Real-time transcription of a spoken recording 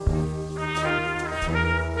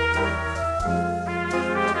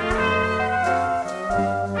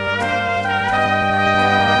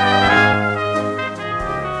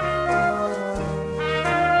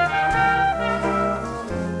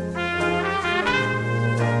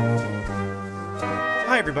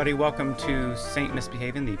everybody. Welcome to Saint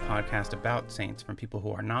Misbehaving, the podcast about saints from people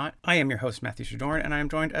who are not. I am your host, Matthew Shadorn, and I am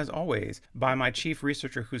joined, as always, by my chief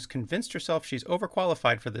researcher who's convinced herself she's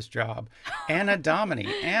overqualified for this job, Anna Domini.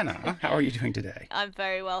 Anna, how are you doing today? I'm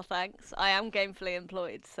very well, thanks. I am gainfully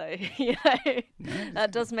employed, so,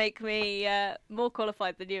 that does make me more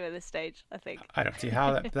qualified than you at this stage, I think. I don't see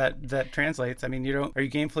how that translates. I mean, are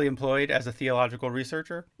you gainfully employed as a theological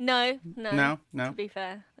researcher? No. To be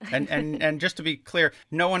fair. And just to be clear,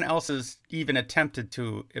 no one else has even attempted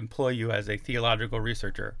to employ you as a theological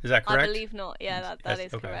researcher. Is that correct? I believe not. Yeah, that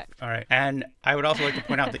is okay. Correct. All right. And I would also like to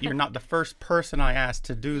point out that you're not the first person I asked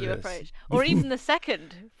to do you this. Approach. Or even the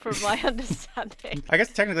second, from my understanding. I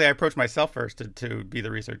guess technically I approached myself first to be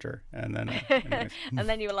the researcher. And then and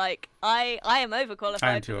then you were like, I am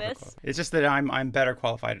overqualified for this. Overqualified. It's just that I'm better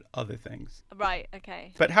qualified at other things. Right,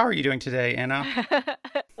 okay. But how are you doing today, Anna?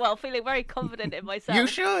 Well, feeling very confident in myself. You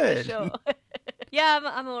should. For sure. Yeah,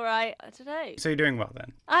 I'm all right today. So you're doing well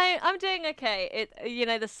then? I'm doing okay.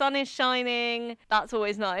 The sun is shining. That's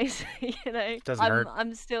always nice. Doesn't hurt.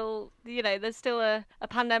 I'm still, there's still a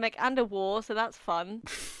pandemic and a war, so that's fun.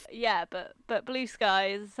 Yeah, but blue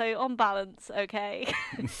skies. So on balance, okay.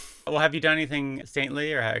 Well, have you done anything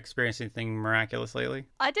saintly or experienced anything miraculous lately?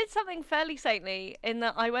 I did something fairly saintly in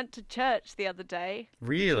that I went to church the other day.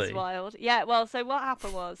 Really? Which is wild. Yeah. Well, so what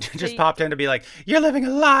happened was just popped in to be like, "You're living a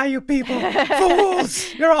lie, you people,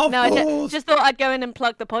 fools! You're all fools." I just thought I'd go in and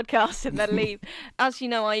plug the podcast and then leave. As you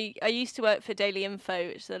know, I used to work for Daily Info,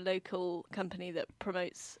 which is a local company that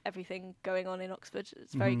promotes everything going on in Oxford.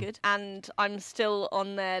 It's very good, and I'm still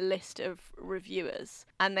on their list of reviewers.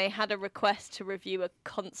 And they had a request to review a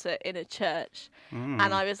concert in a church, and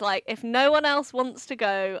I was like, if no one else wants to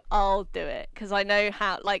go, I'll do it, because I know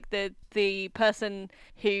how, like, the person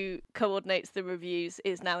who coordinates the reviews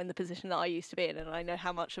is now in the position that I used to be in, and I know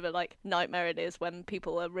how much of a nightmare it is when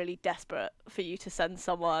people are really desperate for you to send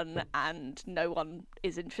someone and no one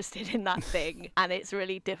is interested in that thing, and it's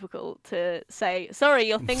really difficult to say, sorry,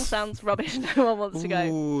 your thing sounds rubbish, no one wants to go.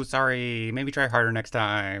 Ooh, sorry, maybe try harder next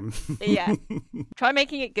time. Yeah, try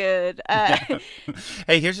making it good.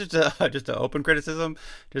 Hey, here's just an open criticism.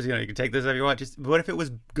 Just you can take this if you want. Just what if it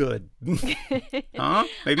was good? Huh?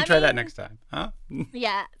 Maybe try that next time. Huh?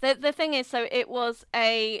 Yeah. The thing is, so it was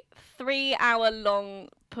a 3-hour long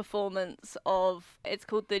performance of, it's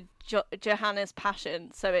called the Johannes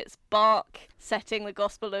Passion. So it's Bach setting the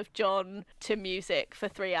Gospel of John to music for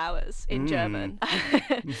 3 hours in German.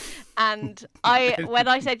 And when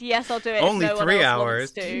I said yes, I'll do it. Only if no 3 one else hours.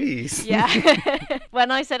 Wants to, Jeez. Yeah.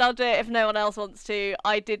 When I said I'll do it if no one else wants to,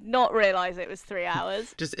 I did not realize it was 3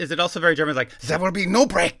 hours. Just is it also very German? Like there will be no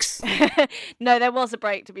breaks. No, there was a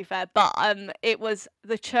break, to be fair, but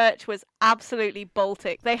the church was absolutely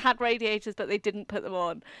Baltic. They had radiators, but they didn't put them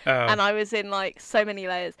on, and I was in so many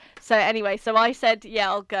layers. So anyway, so I said, yeah,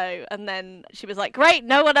 I'll go, and then she was like, great,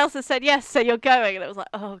 no one else has said yes, so you're going, and it was like,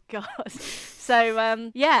 oh god.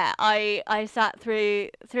 So yeah, I sat through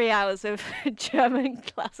 3 hours of German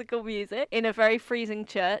classical music in a very freezing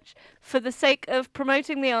church for the sake of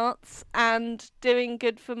promoting the arts and doing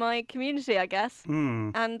good for my community, I guess.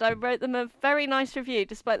 And I wrote them a very nice review,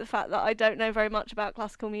 despite the fact that I don't know very much about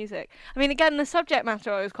classical music. I mean, again, the subject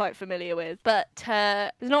matter I was quite familiar with, but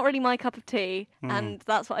it's not really my cup of tea, and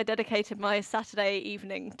that's what I dedicated my Saturday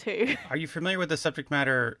evening to. Are you familiar with the subject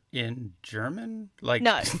matter in German?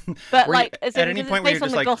 No, but at any point where you're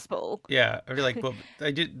just gospel. Yeah, or well,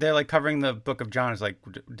 they're covering the Book of John. It's like,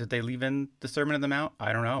 did they leave in the Sermon on the Mount?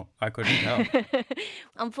 I don't know. I couldn't tell.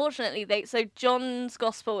 Unfortunately, so John's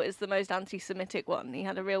gospel is the most anti-Semitic one. He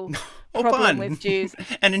had a real problem with Jews.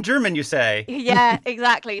 And in German, you say? Yeah,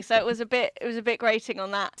 exactly. So it was a bit grating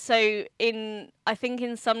on that. So I think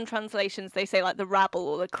in some translations they say the rabble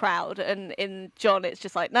or the crowd, and in John it's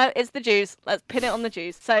just no, it's the Jews. Let's pin it on the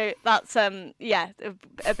Jews. So that's a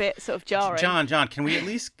bit sort of jarring. John, can we at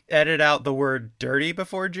least edit out the word dirty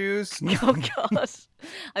before Jews? Oh gosh.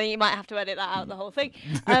 I think you might have to edit that out, the whole thing.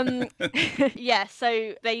 Yeah,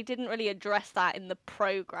 so they didn't really address that in the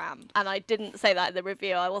programme. And I didn't say that in the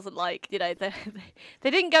review. I wasn't they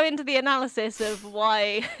didn't go into the analysis of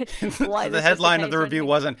why the headline of the review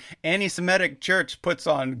wasn't anti-Semitic church puts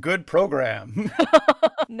on good program.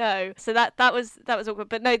 No. So that was awkward.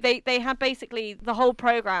 But no, they had basically the whole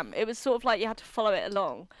programme. It was sort of you had to follow it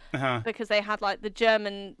along. Because they had the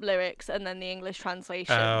German lyrics and then the English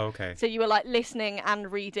translation. Oh, okay. So you were like listening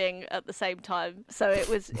and reading at the same time. So it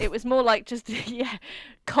was more like just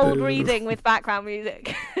cold reading with background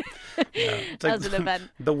music. as an event.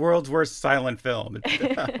 The world's worst silent film.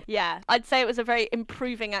 Yeah, I'd say it was a very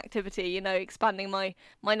improving activity, you know, expanding my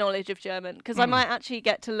knowledge of German, because I might actually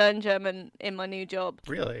get to learn German in my new job.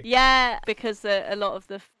 Really? Yeah, because a lot of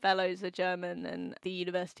the fellows are German and the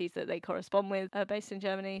universities that they correspond with are based in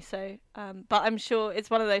Germany. So, but I'm sure it's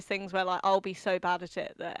one of those things where like I'll be so bad at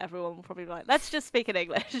it that everyone will probably be like, let's just speak in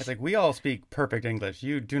English. It's like, we all speak perfect English.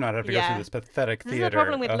 You do not have to go through this pathetic theater. This is the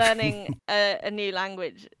problem with learning a new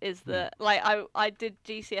language, is that like I did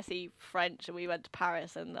GCSE French and we went to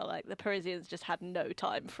Paris, and like the Parisians just had no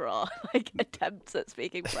time for our like attempts at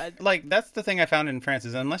speaking French. Like, that's the thing I found in France,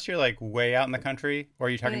 is unless you're like way out in the country, or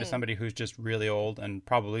you're talking to somebody who's just really old and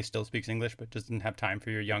probably still speaks English but doesn't have time for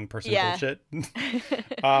your young person bullshit.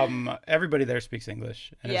 Everybody there speaks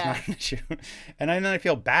English, and it's not an issue. And then I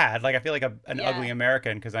feel bad, like I feel like an ugly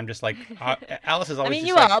American, because I'm just like Alice is always. I mean, just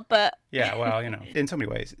you like, are, but yeah, well, you know, in so many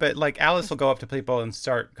ways. But like Alice will go up to people and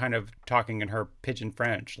start kind of talking in her pidgin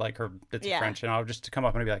French, like her bits of French, and I'll just come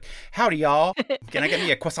up and be like, "Howdy, y'all! Can I get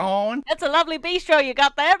me a croissant?" That's a lovely bistro you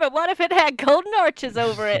got there, but what if it had golden arches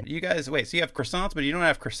over it? You guys, wait, so you have croissants, but you don't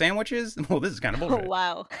have sandwiches? Well, this is kind of bullshit. Oh,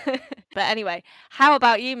 wow. But anyway, how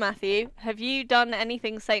about you, Matthew? Have you done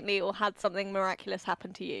anything saintly or had something miraculous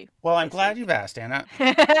happen to you? Well, I'm glad you've asked, Anna.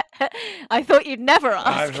 I thought you'd never ask.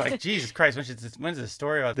 I was like, Jesus Christ, when's this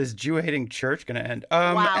story about this Jew-hating church going to end?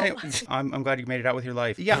 Wow. Anyway, I'm glad you made it out with your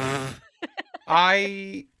life. Yeah.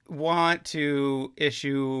 I want to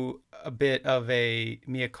issue a bit of a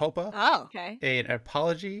mea culpa. Oh, okay. An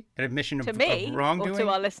apology, an admission to of me, wrongdoing. or to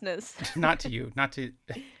our listeners? Not to you. Not to...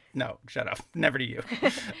 No, shut up. Never to you.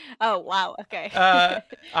 Oh, wow. Okay.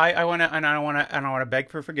 I want to beg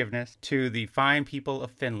for forgiveness to the fine people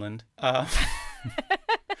of Finland. A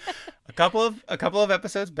couple of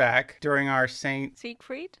episodes back, during our Saint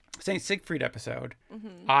Siegfried episode,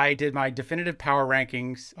 I did my definitive power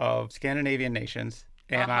rankings of Scandinavian nations,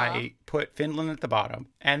 and I put Finland at the bottom.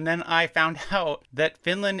 And then I found out that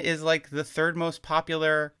Finland is like the third most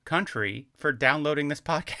popular country for downloading this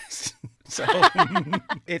podcast. So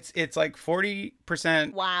it's like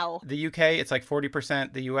 40%. Wow. The UK, it's like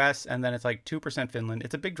 40% the US, and then it's like 2% Finland.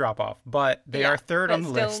 It's a big drop off, but they are third on the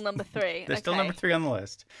list. Still number 3. They're still number 3 on the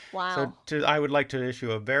list. Wow. So I would like to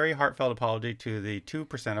issue a very heartfelt apology to the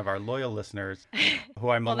 2% of our loyal listeners who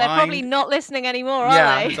I maligned. Well, they're probably not listening anymore, are they?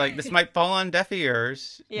 Yeah, it's like, this might fall on deaf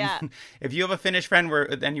ears. Yeah. If you have a Finnish friend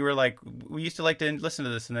and you were like, we used to like to listen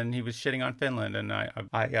to this, and then he was shitting on Finland, and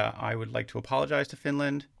I would like to apologize to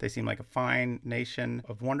Finland. They seem like a fine nation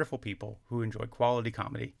of wonderful people who enjoy quality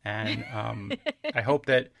comedy, and I hope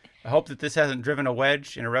that this hasn't driven an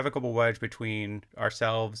irrevocable wedge between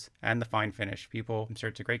ourselves and the fine Finnish people. I'm sure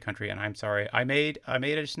it's a great country, and I'm sorry I made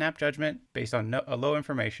a snap judgment based on low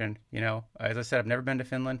information. You know, as I said, I've never been to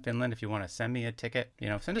Finland. If you want to send me a ticket, you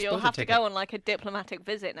know, send us both a ticket. You'll have to go on like a diplomatic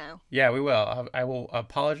visit now. Yeah, we will. I will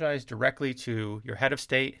apologize directly to your head of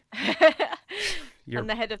state. And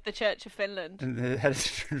the head of the Church of Finland. And the head of the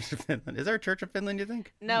Church of Finland. Is there a Church of Finland, you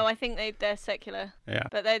think? No, I think they're secular. Yeah.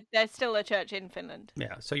 But they're still a church in Finland.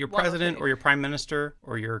 Yeah. So your president or your prime minister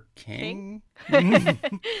or your king?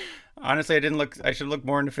 Honestly, I should look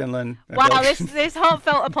more into Finland. Wow, this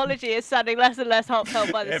heartfelt apology is sounding less and less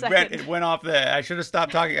heartfelt by the second. It went off there. I should have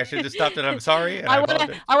stopped talking. I should have just stopped it. I'm sorry. And I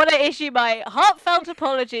want to issue my heartfelt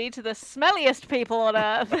apology to the smelliest people on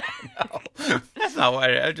earth. No, that's not what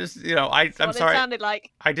I just, you know, I'm sorry. It sounded like.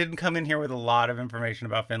 I didn't come in here with a lot of information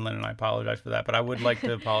about Finland, and I apologize for that. But I would like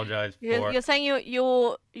to apologize for. You're saying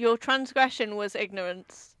your transgression was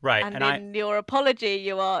ignorance. Right. And in your apology,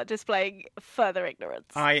 you are displaying further ignorance.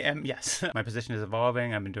 I am, yes. My position is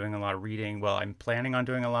evolving. I've been doing a lot of reading. Well, I'm planning on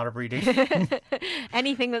doing a lot of reading.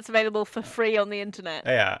 Anything that's available for free on the internet.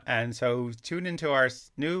 Yeah. And so tune into our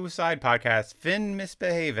new side podcast, Finn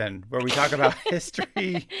Misbehavin', where we talk about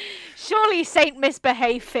history. Surely Saint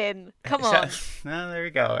Misbehave Finn. Come on. No, there you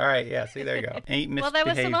go. All right. Yeah. See, there you go. Ain't misbehave. Well,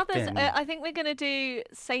 there were some others. Finn. I think we're going to do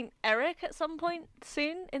Saint Eric at some point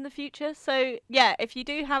soon in the future. So, yeah, if you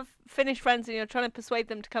do have Finnish friends and you're trying to persuade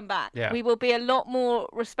them to come back, we will be a lot more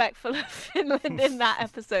respectful of Finland in that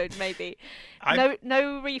episode, maybe.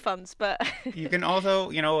 No refunds, but you can also,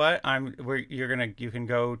 you know what? You can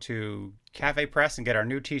go to Cafe Press and get our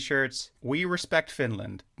new T-shirts. We respect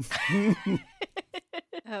Finland.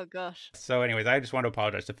 Oh, gosh. So anyways, I just want to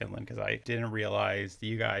apologize to Finland because I didn't realize that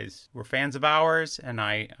you guys were fans of ours, and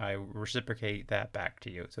I reciprocate that back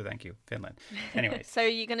to you. So thank you, Finland. Anyways. So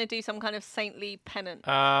you're going to do some kind of saintly penance?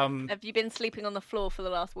 Have you been sleeping on the floor for the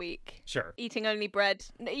last week? Sure. Eating only bread?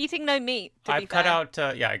 Eating no meat, to be fair.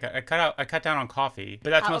 I cut down on coffee,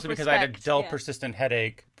 but that's mostly because I had a dull, persistent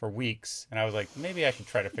headache for weeks. And I was like, maybe I should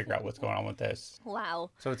try to figure out what's going on with this. Wow.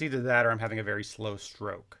 So it's either that or I'm having a very slow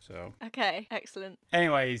stroke. So Okay, excellent.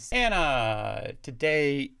 anyways, Anna,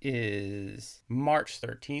 today is March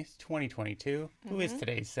 13th, 2022. Who is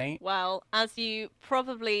today's saint? Well, as you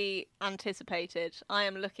probably anticipated, I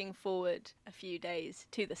am looking forward a few days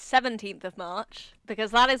to the 17th of March, because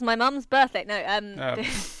that is my mum's birthday. No,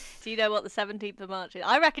 do you know what the 17th of March is?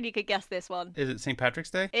 I reckon you could guess this one. Is it St.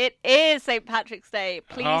 Patrick's Day? It is St. Patrick's Day.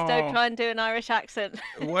 Please don't try and do an Irish accent.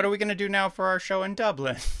 What are we going to do now for our show in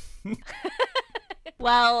Dublin?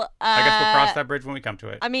 Well, I guess we'll cross that bridge when we come to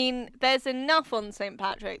it. I mean, there's enough on St.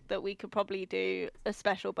 Patrick that we could probably do a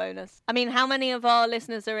special bonus. I mean, how many of our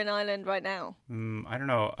listeners are in Ireland right now? I don't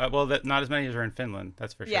know. Well, not as many as are in Finland,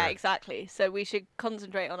 that's for sure. Yeah, exactly. So we should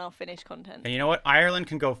concentrate on our Finnish content. And you know what? Ireland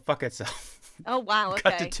can go fuck itself. Oh, wow, okay.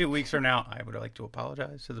 Cut to 2 weeks from now. I would like to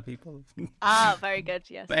apologize to the people. Very good,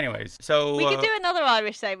 yes. But anyways, so... We could do another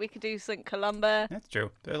Irish saint. We could do St. Columba. That's true.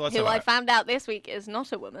 There's lots who of... I found out this week is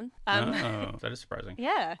not a woman. that is surprising.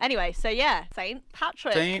 Yeah. Anyway, so yeah, St.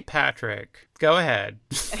 Patrick. St. Patrick. Go ahead.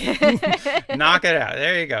 Knock it out.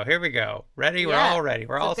 There you go. Here we go. Ready? We're all ready.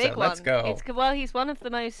 We're all set. Let's go. He's one of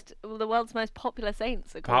the world's most popular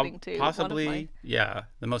saints, according to possibly, one of my yeah,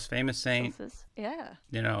 the most famous saint. sources. Yeah.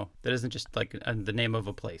 You know, that isn't just like the name of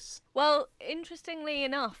a place. Well, interestingly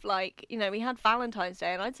enough, like, you know, we had Valentine's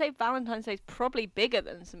Day, and I'd say Valentine's Day is probably bigger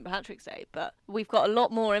than St. Patrick's Day, but we've got a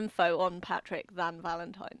lot more info on Patrick than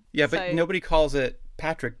Valentine. Yeah, but nobody calls it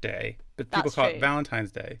Patrick Day, but people call it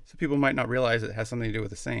Valentine's Day. So people might not realize it has something to do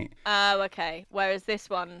with a saint. Oh, okay. Whereas this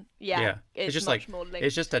one, it's just much more linked.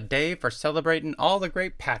 It's just a day for celebrating all the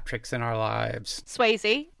great Patricks in our lives.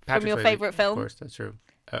 Swayze, from your favorite film. Of course, that's true.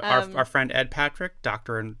 Our friend Ed Patrick,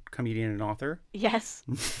 doctor and comedian and author. Yes.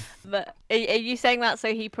 But are you saying that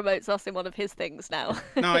so he promotes us in one of his things now?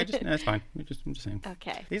 No, it's fine. I'm just saying.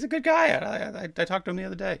 Okay. He's a good guy. I talked to him the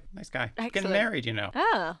other day. Nice guy. Excellent. Getting married, you know.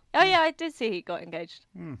 Oh yeah, I did see he got engaged.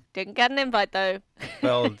 Didn't get an invite though.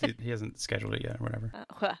 Well, he hasn't scheduled it yet or whatever.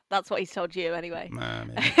 Well, that's what he's told you anyway.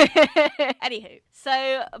 Maybe. Anywho,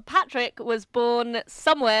 so Patrick was born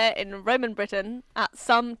somewhere in Roman Britain at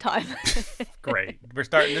some time. Great.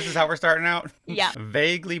 This is how we're starting out? Yeah.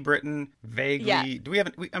 Vaguely Britain, vaguely... Yeah. Do we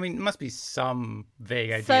have... I mean, it must be some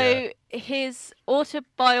vague idea. So his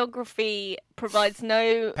autobiography provides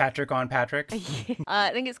no... Patrick on Patrick?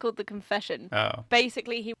 I think it's called The Confession. Oh.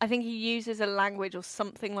 Basically, I think he uses a language or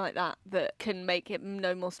something like that can make it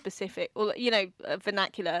no more specific. Or, you know, a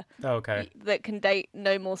vernacular. Oh, okay. That can date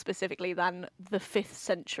no more specifically than the 5th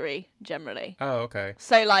century, generally. Oh, okay.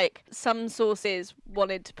 So, like, some sources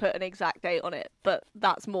wanted to put an exact date on it, but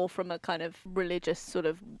that's more from a kind of religious sort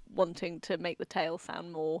of wanting to make the tale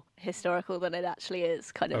sound more historical than it actually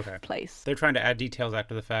is kind of place. They're trying to add details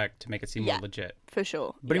after the fact to make it seem more legit. For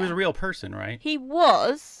sure. But he was a real person, right? He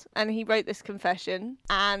was, and he wrote this confession,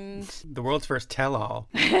 and... The world's first tell-all.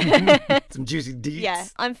 Some juicy deets. Yeah,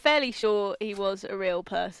 I'm fairly sure he was a real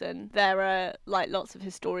person. There are, like, lots of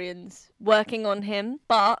historians working on him,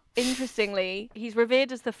 but, interestingly, he's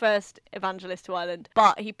revered as the first evangelist to Ireland,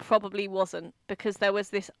 but he probably wasn't, because there was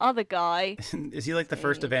this other guy... Is he, like, the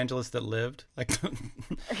first evangelist that lived? Like,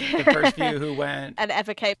 the first few who went... And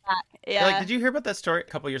ever came back, yeah. Like, did you hear about that story a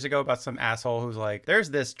couple years ago about some asshole who's like, there's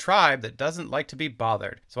this tribe that doesn't like to be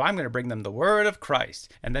bothered, so I'm going to bring them the word of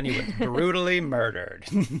Christ. And then he was brutally murdered.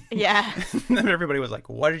 Yeah. And then everybody was like,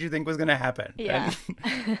 what did you think was going to happen? Yeah.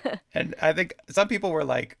 And I think some people were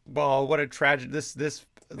like, well, what a tragedy. This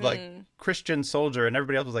like Christian soldier, and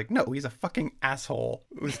everybody else was like, no, he's a fucking asshole.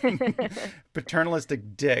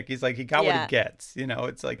 Paternalistic dick. He's like, he got what he gets. You know,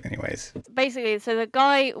 it's like, anyways. Basically, so the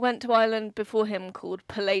guy went to Ireland before him called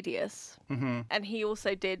Palladius. And he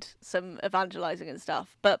also did some evangelizing and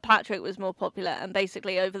stuff. But Patrick was more popular. And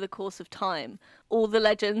basically, over the course of time, all the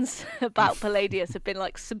legends about Palladius have been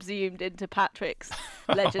like subsumed into Patrick's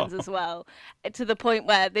legends as well. To the point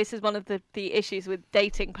where this is one of the issues with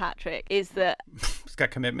dating Patrick is that... He's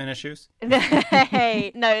got commitment issues? No,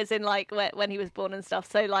 as in like when he was born and stuff.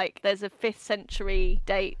 So like there's a 5th century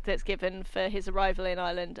date that's given for his arrival in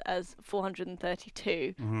Ireland as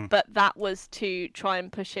 432. But that was to try and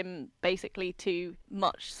push him basically to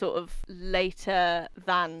much sort of later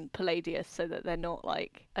than Palladius so that they're not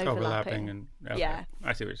like overlapping. And yeah,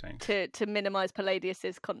 I see what you're saying. To minimize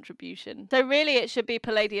Palladius's contribution. So really it should be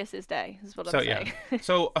Palladius's day is what I'm saying.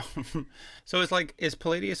 So it's like, is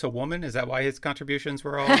Palladius a woman? Is that why his contributions questions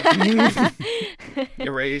were all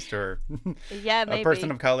erased, or yeah, maybe. a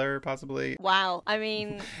person of color, possibly. Wow. I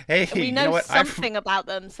mean, hey, we know something about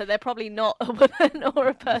them, so they're probably not a woman or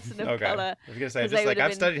a person of color. I was gonna say, just like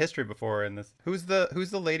I've studied history before, and this who's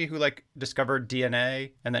the lady who like discovered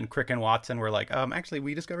DNA, and then Crick and Watson were like, actually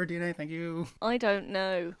we discovered DNA, thank you. I don't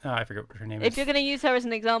know. Oh, I forget what her name is. If you're gonna use her as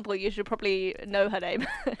an example, you should probably know her name.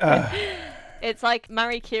 It's like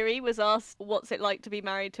Marie Curie was asked, what's it like to be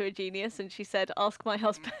married to a genius? And she said, ask my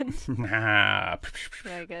husband.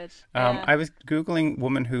 Very good. I was Googling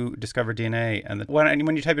woman who discovered DNA, and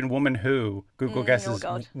when you type in woman who, Google guesses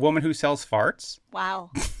woman who sells farts.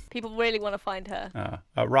 Wow. People really want to find her.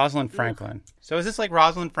 Rosalind Franklin. So is this like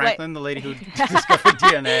Rosalind Franklin, the lady who discovered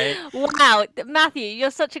DNA? Wow. Matthew,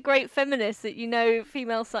 you're such a great feminist that you know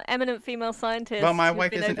eminent female scientists. Well, my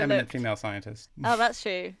wife is an eminent female scientist. Oh, that's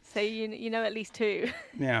true. So you know at least two.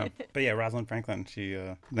 Yeah. But yeah, Rosalind Franklin, she,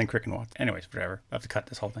 then Crick and Watson. Anyways, whatever. I have to cut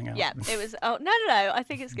this whole thing out. Yeah, it was, no. I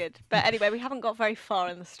think it's good. But anyway, we haven't got very far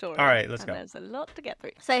in the story. All right, let's go. There's a lot to get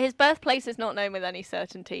through. So his birthplace is not known with any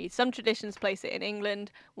certainty. Some traditions place it in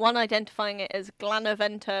England. One identifying it as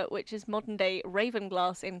Glanaventa, which is modern-day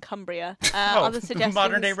Ravenglass in Cumbria. Other suggestions...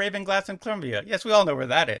 modern-day Ravenglass in Cumbria. Yes, we all know where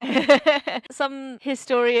that is. Some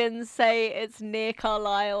historians say it's near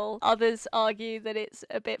Carlisle. Others argue that it's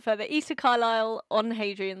a bit further east of Carlisle on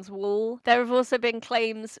Hadrian's Wall. There have also been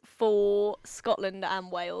claims for Scotland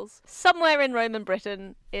and Wales. Somewhere in Roman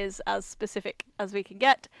Britain is as specific as we can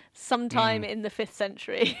get. Sometime in the 5th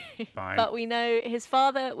century. Fine. But we know his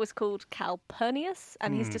father was called Calpurnius,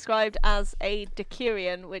 and he's described as a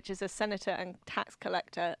decurion, which is a senator and tax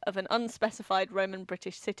collector of an unspecified Roman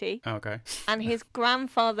British city. Okay. And his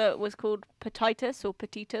grandfather was called Petitus or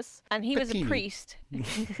Petitus, and he was a priest.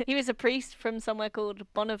 He was a priest from somewhere called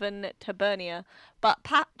Bonavon, Tabernia. But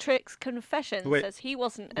Patrick's confession says he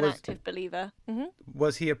wasn't an active believer. Mm-hmm.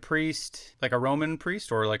 Was he a priest, like a Roman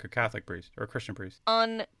priest, or like a Catholic priest, or a Christian priest?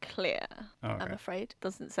 Unclear, I'm afraid.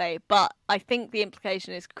 Doesn't say. But I think the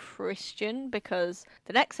implication is Christian, because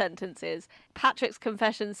the next sentence is, Patrick's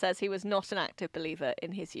confession says he was not an active believer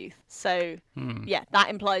in his youth. So, yeah, that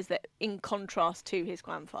implies that in contrast to his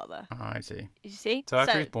grandfather. I see. You see? So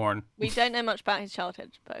after he's born. We don't know much about his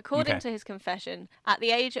childhood, but according to his confession, at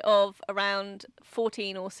the age of around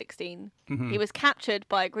 14 or 16, he was captured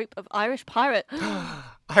by a group of Irish pirates.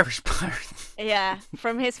 Irish pirates? Yeah,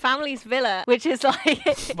 from his family's villa, which is like...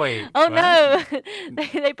 Wait, no!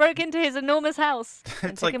 They broke into his enormous house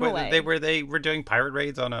and took him away. They were doing pirate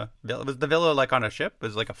raids on a villa. Was the villa like on a ship?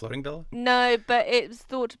 Was it like a floating villa? No, but it was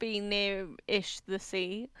thought to be near-ish the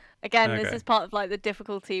sea. Again, this is part of like the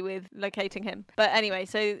difficulty with locating him. But anyway,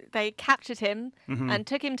 so they captured him and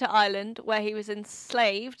took him to Ireland, where he was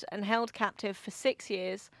enslaved and held captive for 6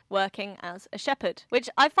 years, working as a shepherd. Which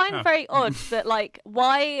I find very odd that, like,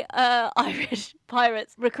 why are Irish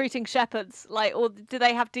pirates recruiting shepherds? Like, or do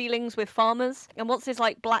they have dealings with farmers? And what's this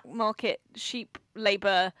like black market sheep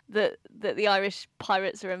labor that the Irish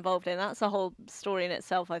pirates are involved in? That's a whole story in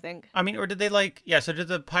itself, I think. I mean, or did they so did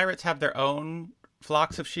the pirates have their own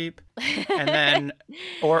flocks of sheep, and then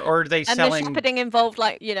or are they selling? And the shepherding involved,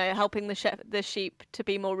 like, you know, helping the sheep to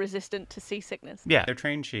be more resistant to seasickness. Yeah, they're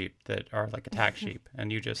trained sheep that are like attack sheep,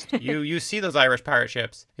 and you just you see those Irish pirate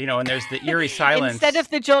ships, you know, and there's the eerie silence instead of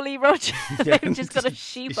the Jolly Roger. They've just got a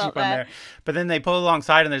sheep up there. But then they pull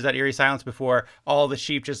alongside, and there's that eerie silence before all the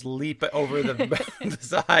sheep just leap over the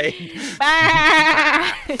side.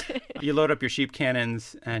 You load up your sheep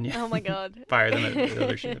cannons and you oh my god, fire them at the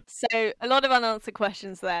other ship. So a lot of unanswered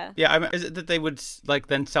questions there. Yeah, I mean, is it that they would like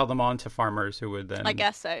then sell them on to farmers who would then? I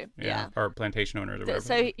guess so. Yeah. Or plantation owners or whatever.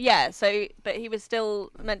 So but he was still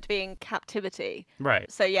meant to be in captivity.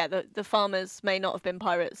 Right. So yeah, the farmers may not have been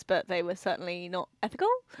pirates, but they were certainly not ethical.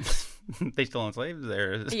 They still own slaves.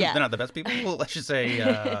 They're not the best people. Let's just say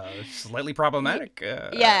slightly problematic.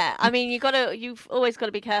 Yeah, I mean, you've always got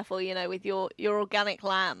to be careful, you know, with your organic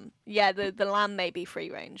lamb. Yeah, the lamb may be free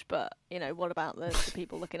range, but you know, what about the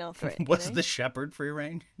people looking after it? Was the shepherd free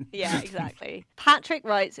range? Yeah, exactly. Patrick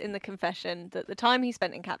writes in the confession that the time he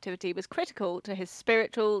spent in captivity was critical to his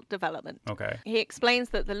spiritual development. Okay. He explains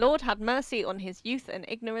that the Lord had mercy on his youth and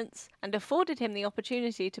ignorance and afforded him the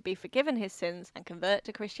opportunity to be forgiven his sins and convert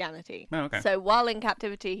to Christianity. Oh, okay. So while in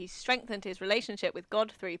captivity, he strengthened his relationship with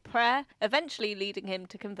God through prayer, eventually leading him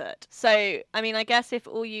to convert. So, I mean, I guess if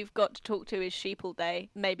all you've got to talk to is sheep all day,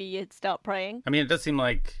 maybe you'd start praying. I mean, it does seem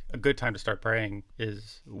like a good time to start praying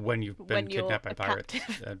is when you've been kidnapped by pirates.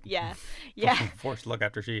 Yeah. Forced to look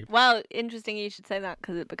after sheep. Well, interesting you should say that,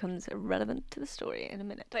 because it becomes irrelevant to the story in a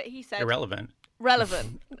minute. But he said...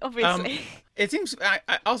 Relevant, obviously. It seems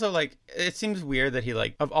I also like it seems weird that he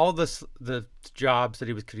like of all the jobs that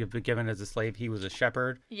could have been given as a slave, he was a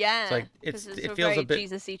shepherd. Yeah. It's like it feels a bit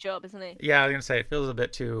Jesus-y job, isn't it? Yeah, I was gonna say it feels a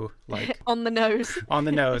bit too like on the nose. On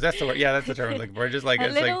the nose. That's the word. Yeah, that's the term I'm looking for. Just like a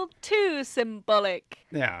little too symbolic.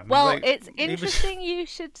 Yeah. Well, like, it's interesting you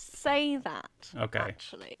should say that. Okay.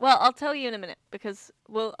 Actually, well, I'll tell you in a minute because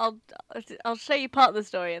I'll show you part of the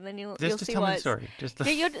story and then you'll see tell why me the story.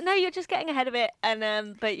 You're just getting ahead of it,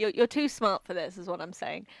 and but you're too smart for this, is what I'm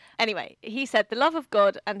saying. Anyway, he said, "The love of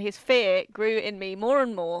God and his fear grew in me more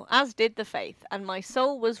and more, as did the faith, and my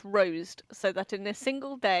soul was rosed, so that in a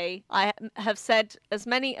single day I have said as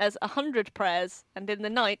many as 100 prayers, and in the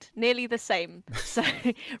night nearly the same." So,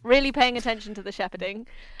 really paying attention to the shepherding.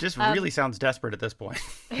 Just really sounds desperate at this point.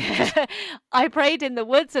 I prayed in the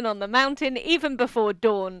woods and on the mountain, even before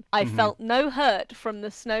dawn. I felt no hurt from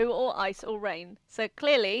the snow or ice or rain. So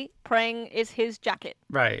clearly, praying is his jacket.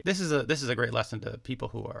 Right. This is a great lesson to people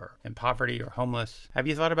who are in poverty or homeless. Have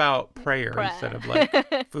you thought about prayer instead of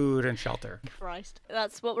like food and shelter? Christ.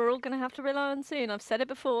 That's what we're all going to have to rely on soon. I've said it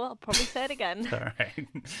before. I'll probably say it again. All right.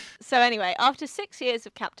 So anyway, after 6 years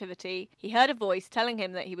of captivity, he heard a voice telling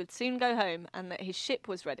him that he would soon go home and that his ship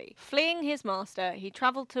was ready. Fleeing his master, he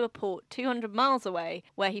travelled to a port 200 miles away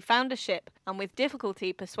where he found a ship and with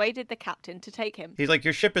difficulty persuaded the captain to take him. He's like,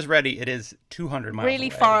 your ship is ready. It is 200 miles really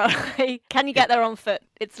away. far away. Can you get there on foot?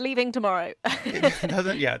 It's leaving tomorrow.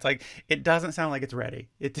 It doesn't sound like it's ready.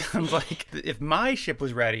 It sounds like if my ship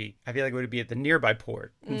was ready, I feel like it would be at the nearby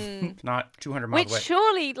port, not 200 miles away. Which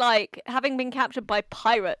surely, like, having been captured by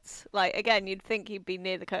pirates, like, again, you'd think he'd be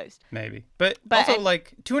near the coast. Maybe. But also,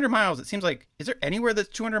 like, 200 miles, it seems like, is there anywhere that's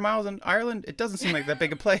 200 miles in Ireland? It doesn't seem like that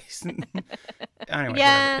big a place. Anyway,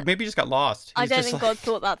 whatever. Maybe he just got lost. I don't think God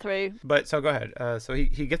thought that through. But, so go ahead. So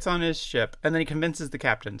he gets on his ship, and then he convinces the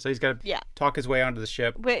captain. So he's got to talk his way onto the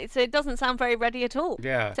ship. So it doesn't sound very ready at all.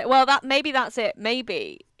 Yeah. So, well, maybe that's it.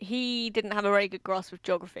 Maybe he didn't have a very good grasp of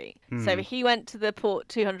geography. So he went to the port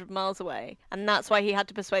 200 miles away, and that's why he had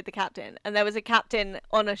to persuade the captain. And there was a captain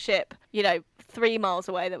on a ship, 3 miles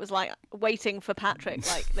away that was like waiting for Patrick.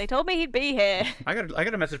 Like, they told me he'd be here. I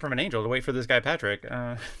got a message from an angel to wait for this guy Patrick.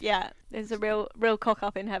 Yeah, there's a real cock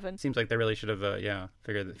up in heaven. Seems like they really should have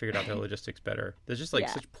figured out the logistics better. There's just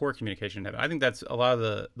such poor communication in heaven. I think that's a lot of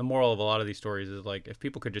the moral of a lot of these stories is like if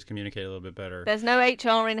people could just communicate a little bit better. There's no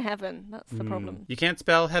HR in heaven. That's the problem. You can't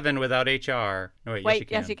spell heaven without HR. No, wait,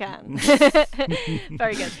 yes you can.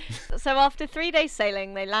 Very good. So after 3 days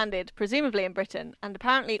sailing, they landed, presumably in Britain, and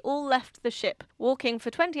apparently all left the ship, walking for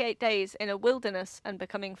 28 days in a wilderness and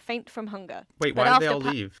becoming faint from hunger. Wait, why did they all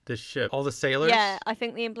leave this ship? All the sailors? Yeah, I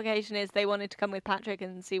think the implication is they wanted to come with Patrick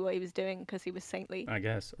and see what he was doing because he was saintly. I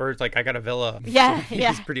guess. Or it's like, I got a villa. Yeah,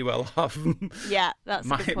 He's pretty well off. Yeah, that's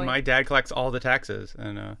a good point. My dad collects all the taxes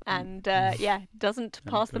and doesn't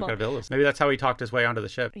pass them on. Maybe that's how he talked his way onto the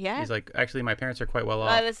ship. Yeah. He's like, actually, my parents are quite well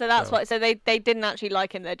off. So that's why. So they didn't actually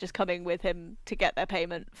like him. They're just coming with him to get their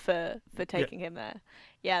payment for taking him there.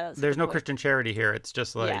 Yeah, there's no Christian charity here. It's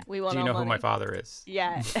just like, do you know who my father is?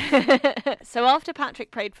 Yeah. So after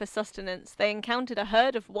Patrick prayed for sustenance, they encountered a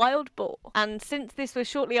herd of wild boar. And since this was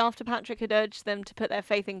shortly after Patrick had urged them to put their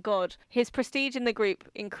faith in God, his prestige in the group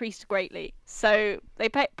increased greatly. So they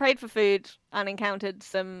prayed for food and encountered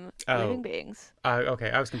some living beings.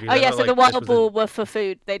 Okay, I was confused. Oh, yeah, so the wild boar were for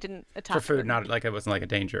food. They didn't attack for food, them. not like it wasn't like a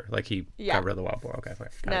danger. Like he got rid of the wild boar. Okay,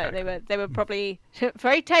 they were probably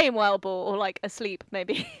very tame wild boar or like asleep,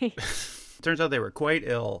 maybe. Turns out they were quite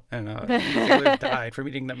ill, and sailors died from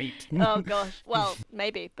eating the meat. Oh gosh, well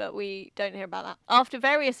maybe, but we don't hear about that. After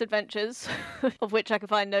various adventures, of which I can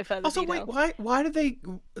find no further detail. Also, wait, why did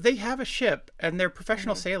they have a ship and they're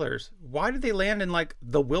professional sailors? Why did they land in like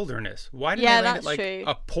the wilderness? Why did they land at like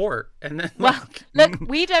a port and then? Look,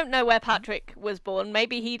 we don't know where Patrick was born.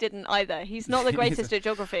 Maybe he didn't either. He's not the greatest at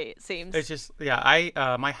geography, it seems. It's just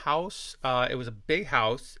my house. It was a big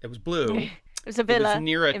house. It was blue. It was a villa. It was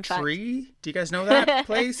near a tree. Do you guys know that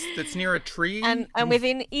place that's near a tree? And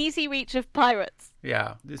within easy reach of pirates.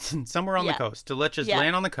 Yeah, it's somewhere on the coast. So let's just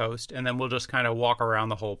land on the coast, and then we'll just kind of walk around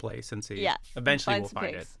the whole place and see. Yeah. Eventually we'll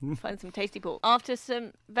find it. Find some tasty pork. After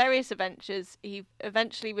some various adventures, he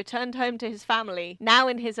eventually returned home to his family, now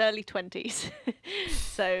in his early 20s.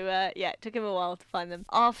 So, it took him a while to find them.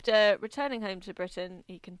 After returning home to Britain,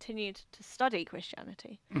 he continued to study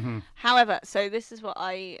Christianity. Mm-hmm. However, so this is what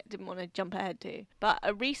I didn't want to jump ahead to, but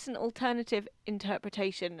a recent alternative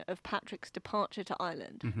interpretation of Patrick's departure to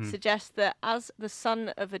Ireland suggests that as the son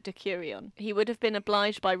of a decurion. He would have been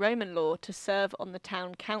obliged by Roman law to serve on the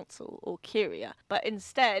town council, or curia, but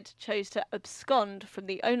instead chose to abscond from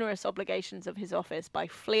the onerous obligations of his office by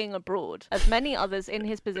fleeing abroad, as many others in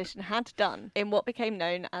his position had done in what became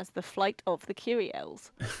known as the Flight of the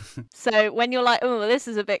Curiales. So when you're like, oh, well, this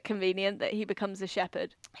is a bit convenient that he becomes a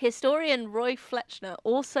shepherd, historian Roy Fletcher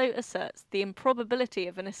also asserts the improbability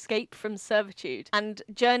of an escape from servitude and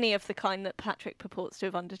journey of the kind that Patrick purports to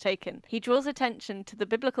have undertaken. He draws attention to the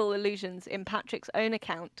biblical allusions in Patrick's own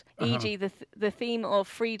account, e.g. the theme of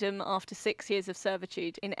freedom after 6 years of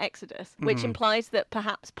servitude in Exodus, which implies that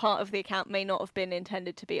perhaps part of the account may not have been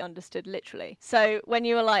intended to be understood literally. So when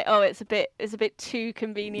you were like, oh, it's a bit too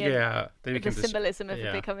convenient, the symbolism of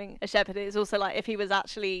becoming a shepherd, it's also like if he was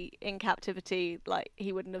actually in captivity, like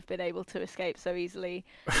he wouldn't have been able to escape so easily.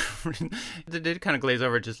 Did it kind of glaze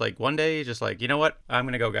over just like one day, just like, you know what, I'm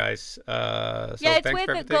gonna go, guys. Yeah, it's weird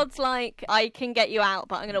that God's like, I can get you out,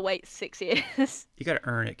 but I'm gonna wait 6 years. You gotta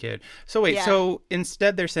earn it, kid. So wait, so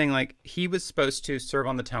instead they're saying like he was supposed to serve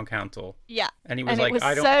on the town council. Yeah. And he was like, it was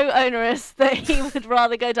so onerous that he would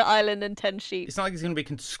rather go to Ireland and tend sheep. It's not like he's gonna be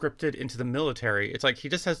conscripted into the military. It's like he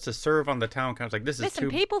just has to serve on the town council. Like, Listen,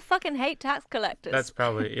 people fucking hate tax collectors. That's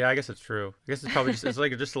probably, yeah, I guess it's true. I guess it's probably just, it's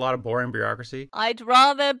like just a lot of boring bureaucracy. I'd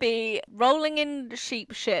rather be rolling in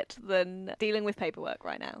sheep shit than dealing with paperwork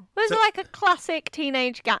right now. It was like a classic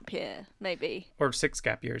teenage gap year, maybe. Or 6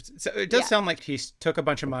 gap years. So it does sound like he took a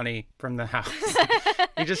bunch of money from the house.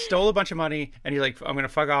 He just stole a bunch of money and he's like, I'm going to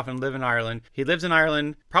fuck off and live in Ireland. He lives in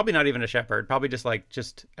Ireland, probably not even a shepherd, probably just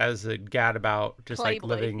as a gadabout, just Playboy,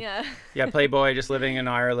 like living. Yeah, playboy, just living in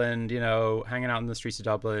Ireland, you know, hanging out in the streets of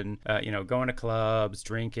Dublin, you know, going to clubs,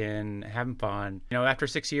 drinking, having fun. You know, after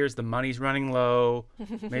 6 years, the money's running low.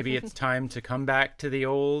 Maybe it's time to come back to the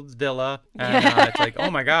old villa. And it's like,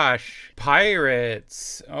 oh my gosh,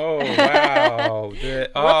 pirates. Oh, wow.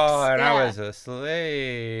 I was a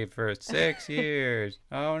slave for 6 years.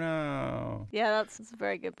 Oh, no. Yeah, that's a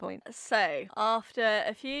very good point. So, after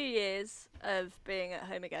a few years of being at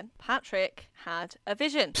home again, Patrick had a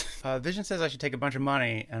vision. Vision says I should take a bunch of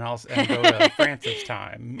money and go to France this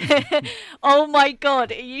time. Oh my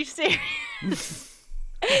God, are you serious?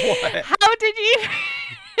 What? How did you...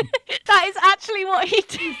 That is actually what he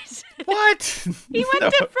did. What? He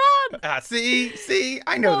went to France. See,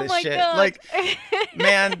 I know this shit. God. Like,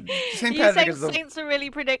 man, St. Patrick is the... Saints are really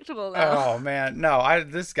predictable now. Oh man, no,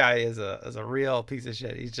 this guy is a real piece of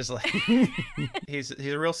shit. He's just like he's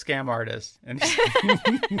a real scam artist. And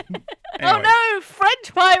anyway. Oh no,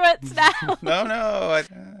 French pirates now. No.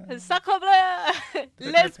 Sacre bleu,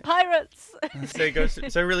 les pirates. So he goes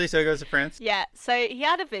to France. Yeah, so he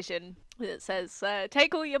had a vision that says,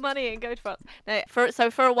 take all your money and go to France. Now,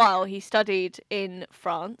 for a while, he studied in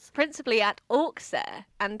France, principally at Auxerre,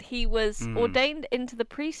 and he was ordained into the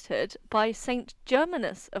priesthood by Saint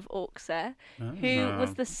Germanus of Auxerre, who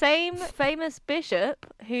was the same famous bishop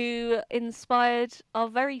who inspired our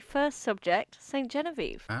very first subject, Saint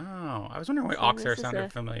Genevieve. Oh, I was wondering why Auxerre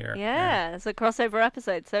sounded familiar. Yeah, it's a crossover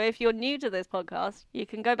episode. So if you're new to this podcast, you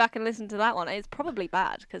can go back and listen to that one. It's probably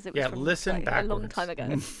bad because it was from, a long time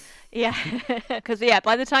ago. Yeah, because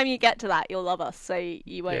by the time you get to that, you'll love us, so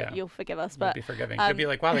you won't. Yeah. You'll forgive us, but you'll be forgiving. You'll be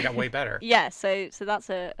like, wow, they got way better. Yeah, so that's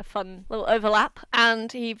a fun little overlap. And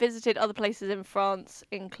he visited other places in France,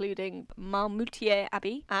 including Marmoutier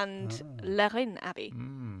Abbey and Lérins Abbey,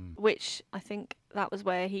 which I think that was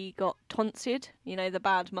where he got tonsured, you know, the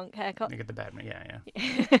bad monk haircut. You get the bad,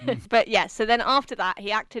 yeah. But yeah, so then after that,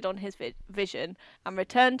 he acted on his vision and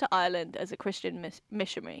returned to Ireland as a Christian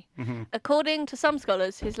missionary. According to some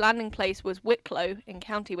scholars, his landing place was Wicklow in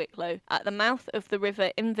County Wicklow, at the mouth of the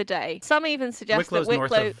River Inverday. Some even suggest that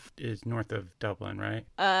Wicklow is north of Dublin, right?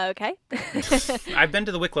 Okay. I've been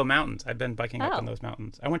to the Wicklow Mountains. I've been biking up on those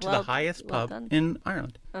mountains. I went to the highest pub in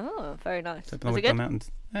Ireland. Oh, very nice. Up in the Wicklow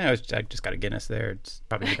Mountains. I just got a Guinness there. It's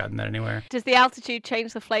probably gotten that anywhere. Does the altitude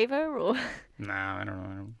change the flavour, or? No, I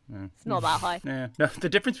don't know. It's not that high. Yeah. No, the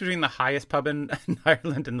difference between the highest pub in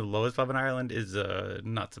Ireland and the lowest pub in Ireland is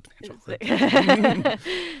not substantial.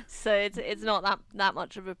 So it's not that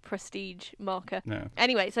much of a prestige marker. No.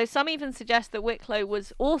 Anyway, so some even suggest that Wicklow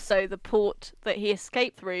was also the port that he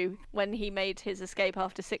escaped through when he made his escape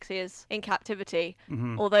after 6 years in captivity,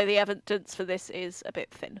 although the evidence for this is a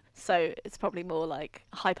bit thin. So it's probably more like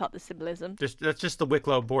hype up the symbolism. That's just the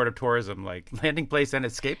Wicklow Board of Tourism, like landing place and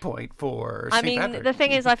escape point for St. Patrick. The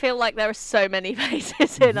thing is, I feel like there are so many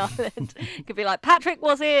places in Ireland. It could be like, Patrick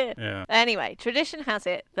was here. Yeah. Anyway, tradition has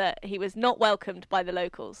it that he was not welcomed by the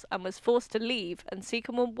locals and was forced to leave and seek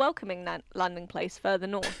a more welcoming landing place further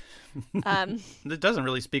north. It doesn't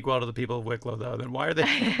really speak well to the people of Wicklow, though. Then why are they?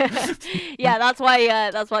 Yeah, that's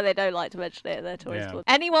why they don't like to mention it in their tourist board.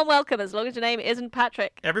 Anyone welcome, as long as your name isn't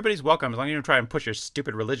Patrick. Everybody's welcome, as long as you don't try and push your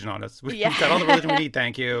stupid religion on us. We've got all the religion we need,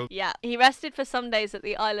 thank you. Yeah, he rested for some days at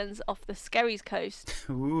the islands off the Skerries coast.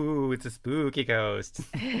 Ooh, it's a spooky coast.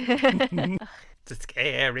 It's a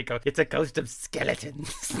scary coast. It's a coast of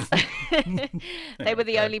skeletons. They were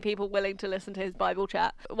the only people willing to listen to his Bible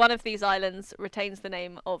chat. One of these islands retains the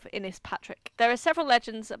name of Innispatrick. There are several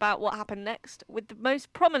legends about what happened next, with the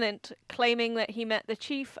most prominent claiming that he met the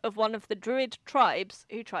chief of one of the Druid tribes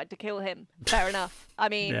who tried to kill him. Fair enough. I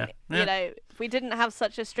mean, you know, if we didn't have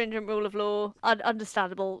such a stringent rule of law,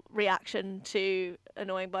 understandable reaction to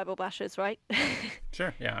annoying Bible bashers, right?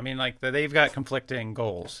 Sure, yeah. I mean, like, they've got conflicting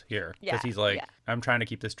goals here. Because he's like, I'm trying to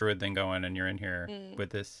keep this Druid thing going, and you're in here with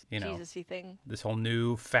this, you know, Jesus-y thing. This whole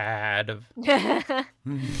new fad of...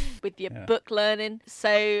 with your book learning.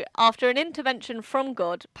 So, after an intervention from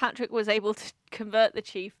God, Patrick was able to convert the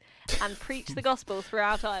chief and preach the gospel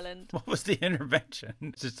throughout Ireland. What was the intervention?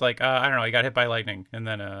 It's just like, I don't know, he got hit by lightning, and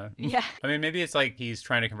then, yeah. I mean, maybe it's like he's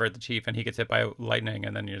trying to convert the chief, and he gets hit by lightning,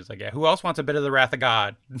 and then you're just like, who else wants a bit of the wrath of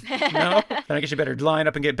God? No? Then I guess you better line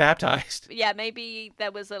up and get baptized. Yeah, maybe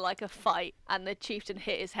there was a fight, and the chieftain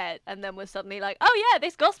hit his head, and then was suddenly like, oh yeah,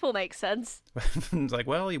 this gospel makes sense. It's like,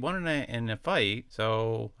 well, he won in a fight,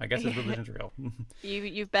 so I guess his religion's real.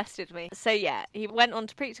 You've bested me. So yeah, he went on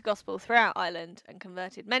to preach the gospel throughout Ireland and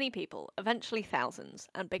converted many people, eventually thousands,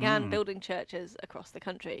 and began building churches across the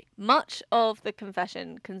country. Much of the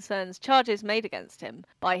confession concerns charges made against him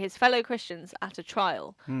by his fellow Christians at a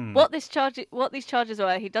trial. What these charges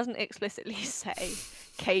were, he doesn't explicitly say.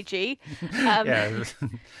 KG. Yeah,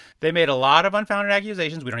 they made a lot of unfounded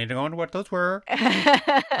accusations. We don't need to go into what those were.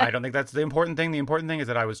 I don't think that's the important thing. The important thing is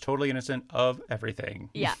that I was totally innocent of everything.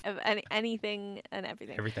 Yeah, of anything and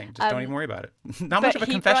everything. Everything. Just don't even worry about it. Not much of a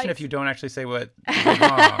confession if you don't actually say what did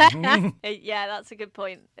wrong. Yeah, that's a good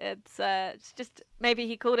point. It's just maybe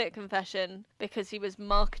he called it a confession because he was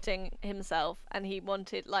marketing himself and he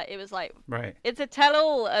wanted, like, it was like, right, it's a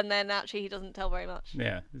tell-all, and then actually he doesn't tell very much.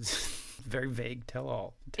 Yeah. Very vague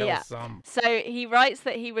tell-all. Some. So he writes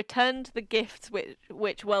that he returned the gifts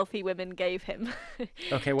which wealthy women gave him.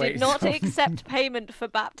 Okay, wait. Did not accept payment for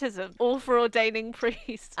baptism or for ordaining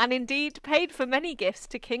priests, and indeed paid for many gifts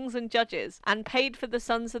to kings and judges, and paid for the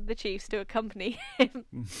sons of the chiefs to accompany him.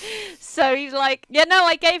 So he's like, yeah, no,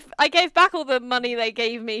 I gave back all the money they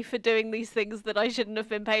gave me for doing these things that I shouldn't have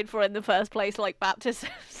been paid for in the first place, like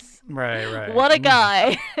baptisms. Right. What a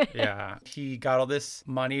guy. Yeah. He got all this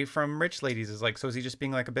money from rich ladies. Is like, so is he just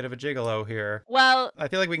being like a bit of a gigolo here? Well, I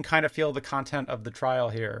feel like we can kind of feel the content of the trial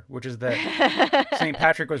here, which is that St.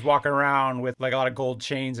 Patrick was walking around with like a lot of gold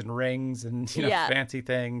chains and rings and, you know, fancy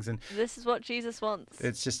things. And this is what Jesus wants.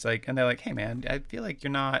 It's just like, and they're like, hey man, I feel like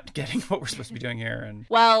you're not getting what we're supposed to be doing here. And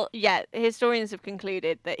well, yeah, historians have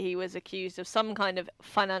concluded that he was accused of some kind of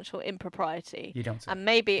financial impropriety. You don't say. And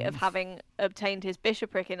maybe of having obtained his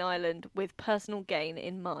bishopric in Ireland with personal gain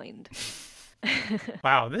in mind.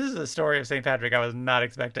 Wow, this is a story of St. Patrick I was not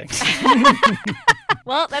expecting.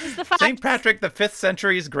 Well, that's the fact. St. Patrick, the 5th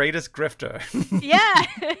century's greatest grifter.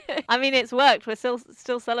 Yeah. I mean, it's worked. We're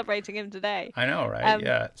still celebrating him today. I know, right?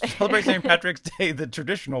 Yeah. Celebrate St. Patrick's Day the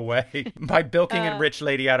traditional way by bilking a rich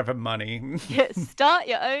lady out of her money. Start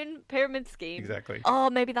your own pyramid scheme. Exactly. Oh,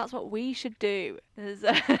 maybe that's what we should do.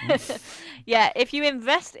 Yeah, if you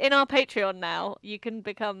invest in our Patreon now, you can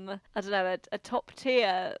become, I don't know, a top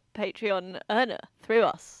tier Patreon earner through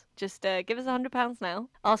us. Just give us £100 now.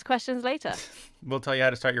 Ask questions later. We'll tell you how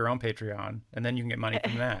to start your own Patreon, and then you can get money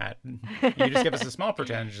from that. You just give us a small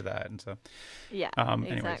percentage of that, and so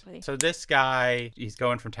exactly. So this guy, he's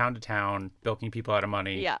going from town to town, bilking people out of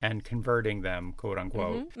money, and converting them, quote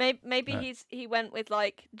unquote. Mm-hmm. Maybe he went with,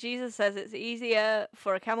 like, Jesus says it's easier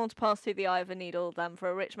for a camel to pass through the eye of a needle than for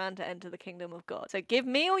a rich man to enter the kingdom of God. So give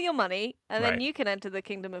me all your money, and then you can enter the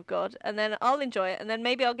kingdom of God, and then I'll enjoy it, and then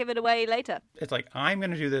maybe I'll give it away later. It's like, I'm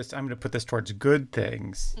going to do this. I'm going to put this towards good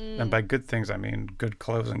things. And by good things, I mean good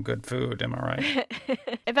clothes and good food. Am I right?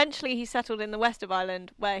 Eventually, he settled in the west of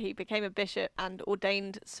Ireland, where he became a bishop and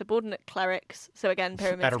ordained subordinate clerics. So again,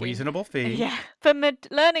 pyramid at a scheme. reasonable fee. Yeah, for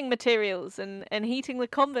learning materials and heating the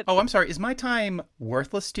convent. Oh, I'm sorry. Is my time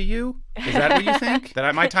worthless to you? Is that what you think?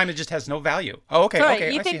 That my time just has no value? Oh, okay. Sorry,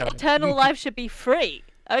 okay. You think eternal life should be free?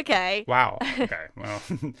 Okay. Wow. Okay. Well,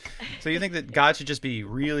 so you think that God should just be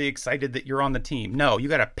really excited that you're on the team? No, you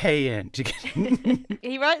got to pay in to get.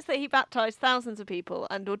 He writes that he baptized thousands of people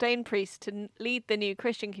and ordained priests to lead the new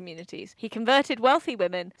Christian communities. He converted wealthy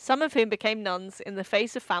women, some of whom became nuns in the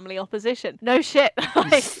face of family opposition. No shit.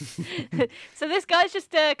 So this guy's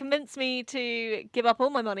just convinced me to give up all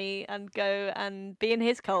my money and go and be in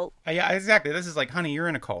his cult. Yeah, exactly. This is like, honey, you're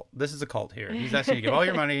in a cult. This is a cult here. He's asking you to give all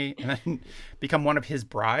your money and then become one of his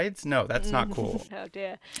brides? No, that's not cool. Oh,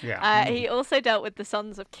 dear. Yeah. He also dealt with the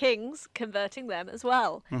sons of kings, converting them as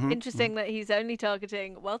well. Interesting that he's only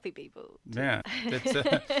targeting wealthy people. Yeah.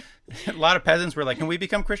 It's a lot of peasants were like, can we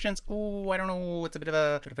become Christians? Oh, I don't know. It's a bit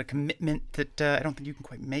of a commitment that I don't think you can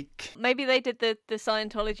quite make. Maybe they did the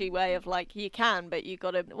Scientology way of like, you can, but you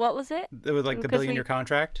got to, what was it? It was like the billion-year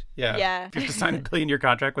contract. Yeah. Yeah. You have to sign a billion-year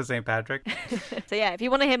contract with St. Patrick. So yeah, if you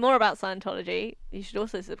want to hear more about Scientology, you should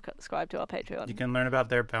also subscribe to our Patreon. You can learn about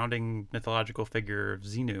their founding mythological figure,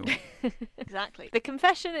 Xenu. Exactly. The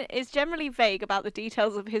confession is generally vague about the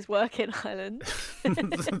details of his work in Ireland.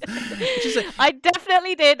 I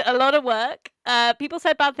definitely did a lot of work. People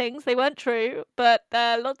said bad things. They weren't true, but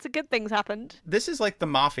lots of good things happened. This is like the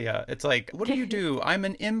mafia. It's like, what do you do? I'm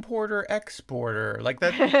an importer-exporter. Like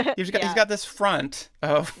that. He's got this front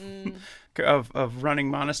of... Of running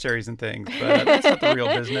monasteries and things, but that's not the real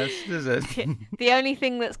business, is it? The only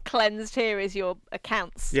thing that's cleansed here is your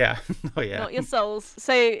accounts. Yeah. Oh, yeah. Not your souls.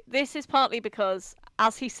 So this is partly because,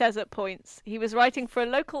 as he says at points, he was writing for a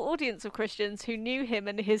local audience of Christians who knew him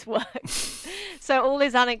and his work. So all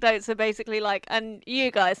his anecdotes are basically like, and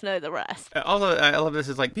you guys know the rest. Also, I love this.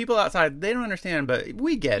 Is like people outside, they don't understand, but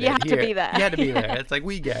we get it. You have to be there. You had to be there. It's like,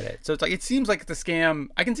 we get it. So it's like, it seems like it's a scam.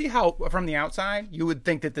 I can see how from the outside you would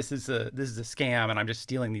think that this is a scam and I'm just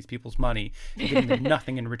stealing these people's money and giving them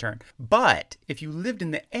nothing in return. But if you lived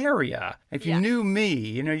in the area, if you knew me,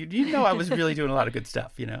 you know I was really doing a lot of good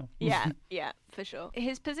stuff, Yeah, for sure.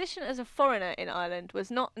 His position as a foreigner in Ireland was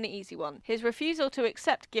not an easy one. His refusal to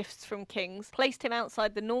accept gifts from kings placed him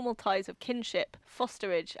outside the normal ties of kinship,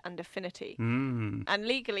 fosterage, and affinity. And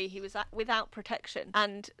legally, he was without protection,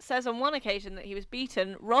 and says on one occasion that he was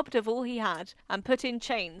beaten, robbed of all he had, and put in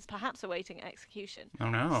chains, perhaps awaiting execution. Oh,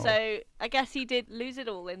 no. So I guess he did lose it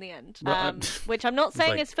all in the end, well, which I'm not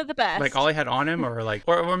saying is for the best. Like all he had on him, or like,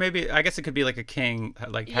 or maybe, I guess it could be like a king,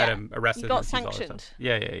 like had him arrested. He got sanctioned.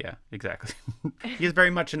 Yeah, exactly. He is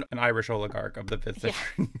very much an Irish oligarch of the 5th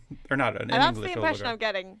century. Or not an English that's the impression oligarch. I'm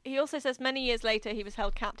getting. He also says many years later he was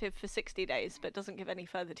held captive for 60 days, but doesn't give any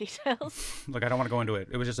further details. Look, I don't want to go into it.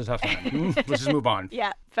 It was just a tough time. Let's just move on.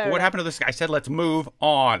 Yeah, fair enough. What happened to this guy? I said, let's move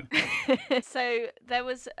on. So there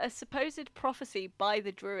was a supposed prophecy by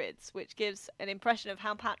the Druids, which gives an impression of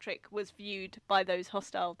how Patrick was viewed by those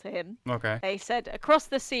hostile to him. Okay. They said, across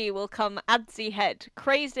the sea will come Adzi head,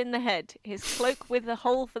 crazed in the head, his cloak with a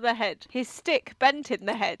hole for the head, his stick bent in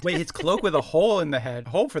the head. Wait, his cloak with a hole in the head?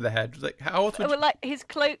 Hole for the head? Like, how else would you... Like his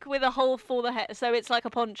cloak with a hole for the head, so it's like a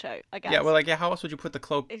poncho, I guess. Yeah, well, like, how else would you put the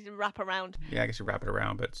cloak? It's wrap around. Yeah, I guess you wrap it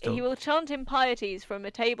around, but still. He will chant impieties from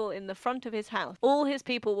a table in the front of his house. All his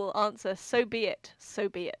people will answer, so be it, so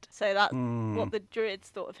be it. So that's what the Druids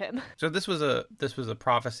thought of him. So this was a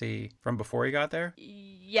prophecy from before he got there?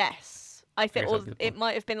 Yes. I think it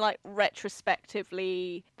might have been like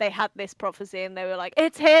retrospectively they had this prophecy and they were like,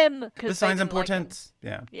 it's him! The sign's important.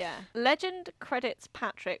 Like yeah. Legend credits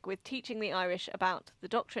Patrick with teaching the Irish about the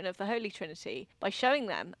doctrine of the Holy Trinity by showing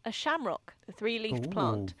them a shamrock, the three-leafed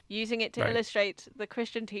plant, using it to illustrate the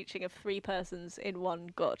Christian teaching of three persons in one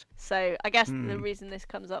God. So I guess the reason this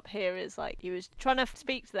comes up here is like he was trying to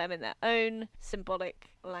speak to them in their own symbolic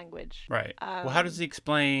language. Right. Well, how does he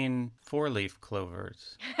explain four-leaf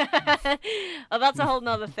clovers? Oh, that's a whole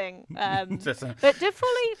nother thing. But do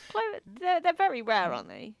four-leaf clovers, they're very rare, aren't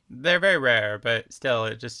they? They're very rare, but still,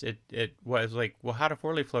 it was like, well, how do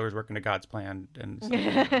four-leaf clovers work into God's plan? And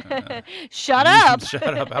so, Shut up!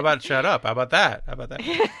 Shut up. How about shut up? How about that?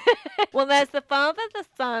 Well, there's the Father, the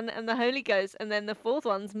Son, and the Holy Ghost, and then the fourth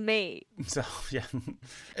one's me. So, yeah.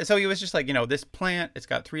 So he was just like, this plant, it's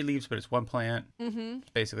got three leaves, but it's one plant. Mm-hmm. It's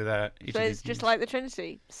basically that. So it's just like the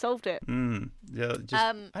Trinity. Solved it. Yeah,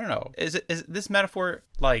 I don't know. Is this metaphor,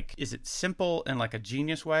 like, is it simple in like a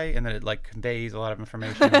genius way and that it like conveys a lot of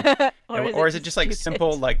information? or is it just like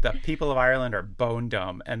simple, like the people of Ireland are bone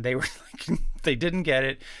dumb and they were like, they didn't get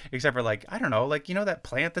it, except for like, I don't know, like, that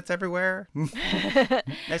plant that's everywhere?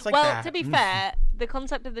 It's like that. To be fair, the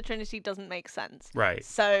concept of the Trinity doesn't make sense. Right.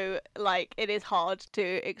 So, like, it is hard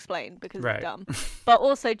to explain because it's dumb. But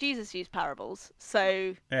also, Jesus used parables.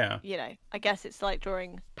 So, yeah. I guess it's like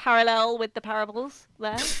drawing parallel with the parables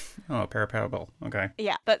there. Oh, parapebble. Okay.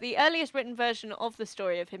 Yeah, but the earliest written version of the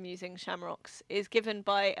story of him using shamrocks is given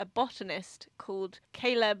by a botanist called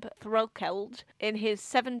Caleb Threlkeld in his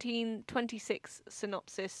 1726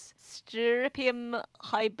 synopsis Stirpium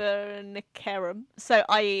Hibernicarum, so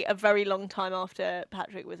i.e. a very long time after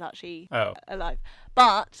Patrick was actually alive.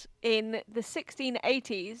 But in the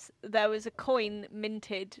 1680s, there was a coin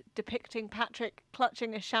minted depicting Patrick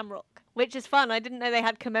clutching a shamrock, which is fun. I didn't know they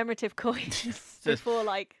had commemorative coins before,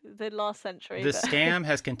 like, the last century. The scam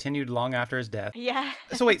has continued long after his death. Yeah.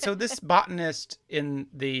 So wait, so this botanist in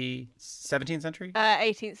the 17th century?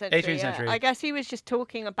 18th century. 18th century. I guess he was just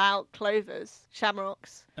talking about clovers,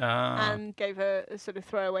 shamrocks, and gave a sort of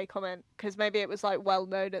throwaway comment because maybe it was like well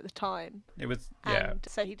known at the time. It was, yeah. And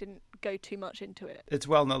so he didn't go too much into it. It's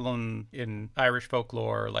well known in Irish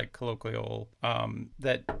folklore, like colloquial,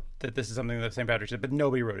 that this is something that St. Patrick did, but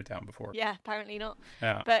nobody wrote it down before. Yeah, apparently not.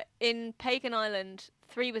 Yeah. But in pagan Ireland,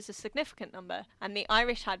 3 was a significant number, and the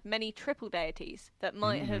Irish had many triple deities that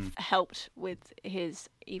might have helped with his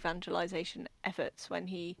evangelization efforts when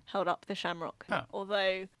he held up the shamrock. Oh.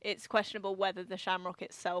 Although it's questionable whether the shamrock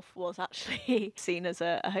itself was actually seen as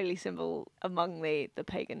a holy symbol among the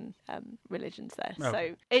pagan religions there. Oh.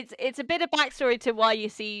 So it's a bit of backstory to why you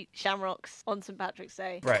see shamrocks on St. Patrick's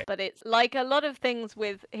Day. Right. But it's like a lot of things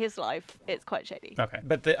with his life, it's quite shady. Okay.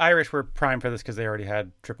 But the Irish were primed for this because they already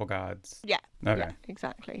had triple gods. Yeah. Okay. Yeah,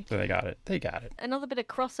 exactly. So they got it. They got it. Another bit of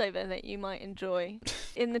crossover that you might enjoy.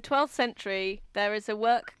 In the 12th century, there is a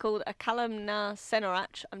work called A Calam na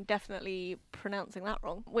Senorach, I'm definitely pronouncing that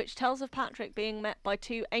wrong, which tells of Patrick being met by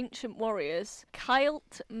 2 ancient warriors,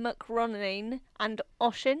 Caoilt MacRonain and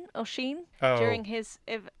Oisin, during his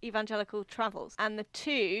evangelical travels. And the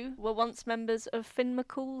 2 were once members of Finn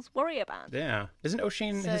McCool's warrior band. Yeah. Isn't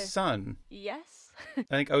Oisin his son? Yes. I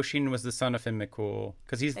think Oisin was the son of Finn McCool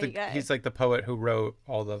because he's like the poet who wrote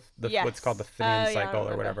all the yes. what's called the Finian cycle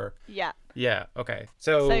or whatever. Yeah. Yeah. Okay.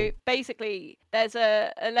 So basically, there's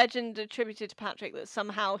a legend attributed to Patrick that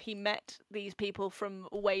somehow he met these people from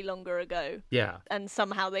way longer ago. Yeah. And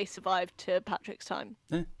somehow they survived to Patrick's time.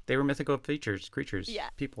 They were mythical creatures. Yeah.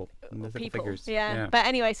 People. Mythical figures. Yeah. But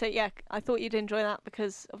anyway, so yeah, I thought you'd enjoy that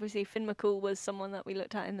because obviously Finn McCool was someone that we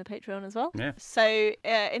looked at in the Patreon as well. Yeah. So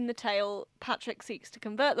in the tale, Patrick seeks to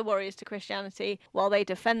convert the warriors to Christianity while they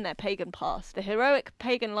defend their pagan past. The heroic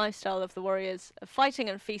pagan lifestyle of the warriors of fighting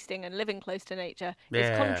and feasting and living close to nature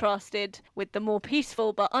is contrasted with the more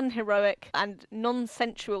peaceful but unheroic and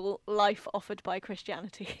non-sensual life offered by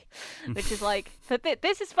Christianity, which is like, but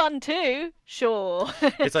this is fun too, sure.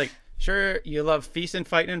 It's like, sure, you love feasting,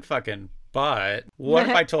 fighting, and fucking, but what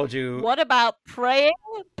if I told you... What about praying,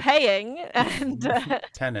 paying, and...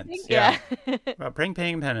 penance, yeah. About praying,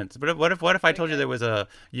 paying, penance. But what if I told you there was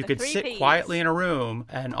you could sit Ps. quietly in a room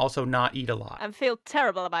and also not eat a lot? And feel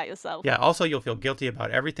terrible about yourself. Yeah, also you'll feel guilty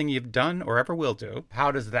about everything you've done or ever will do.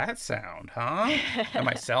 How does that sound, huh? Am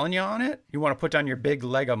I selling you on it? You want to put down your big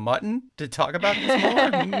leg of mutton to talk about this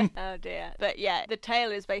more? Oh dear. But yeah, the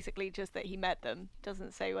tale is basically just that he met them.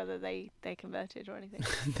 Doesn't say whether they converted or anything.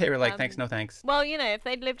 They were like, thanks, no thanks. Well, you know, if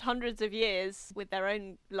they'd lived hundreds of years with their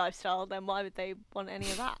own lifestyle, then why would they want any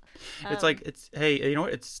of that? It's like, hey, you know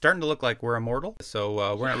what? It's starting to look like we're immortal,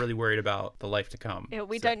 so we're not really worried about the life to come. Yeah,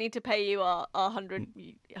 we don't need to pay you our 100,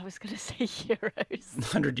 I was going to say euros.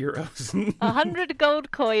 100 euros. 100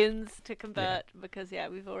 gold coins to convert because,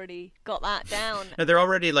 we've already got that down. No, they're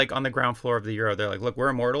already like on the ground floor of the euro. They're like, look, we're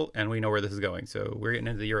immortal and we know where this is going, so we're getting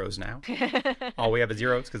into the euros now. All we have is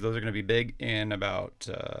euros because those are going to be big in about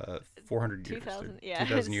 400 years.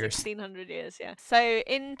 2,000 years. 1,600 years, yeah. So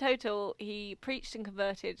in total, he preached and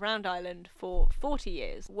converted round Ireland for 40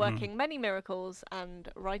 years, working many miracles and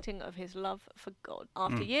writing of his love for God.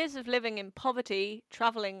 After years of living in poverty,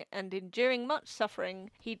 travelling and enduring much suffering,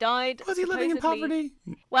 he died. Was he living in poverty?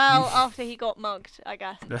 Well, after he got mugged, I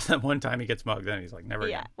guess. That's that one time he gets mugged, then he's like, never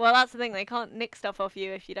again. Well, that's the thing. They can't nick stuff off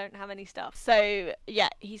you if you don't have any stuff. So, yeah,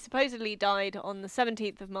 he supposedly died on the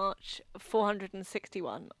 17th of March,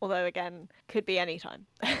 461, although, again, could be any time.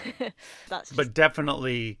 But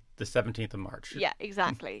definitely the 17th of March. Yeah,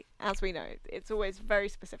 exactly. As we know, it's always very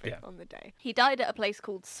specific on the day. He died at a place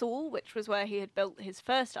called Saul, which was where he had built his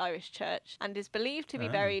first Irish church, and is believed to be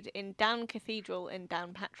buried in Down Cathedral in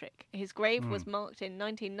Downpatrick. His grave was marked in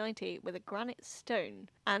 1990 with a granite stone,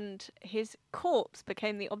 and his corpse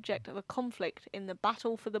became the object of a conflict in the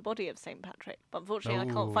battle for the body of St. Patrick. But unfortunately,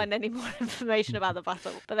 I can't find any more information about the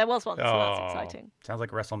battle, but there was one, so that's exciting. Sounds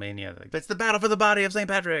like WrestleMania. It's the battle for the body of St.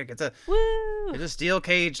 Patrick. It's a steel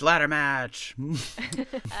cage ladder match.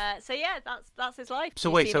 So yeah, that's his life. So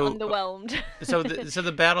You wait, seem so underwhelmed. so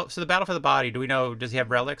the battle for the body. Do we know? Does he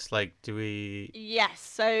have relics? Like, do we? Yes.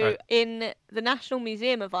 So in the National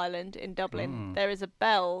Museum of Ireland in Dublin, there is a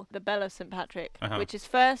bell, the Bell of St Patrick, which is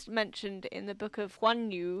first mentioned in the Book of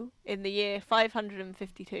Juan Yu in the year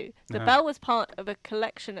 552. The bell was part of a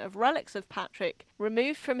collection of relics of Patrick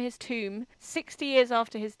removed from his tomb 60 years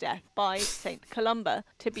after his death by Saint Columba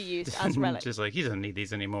to be used as relics. Just like, he doesn't need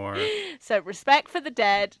these anymore. So respect for the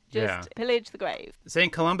dead, just pillage the grave.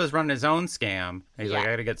 Saint Columba's running his own scam. He's like,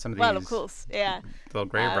 I gotta get some of these. Well, of course, little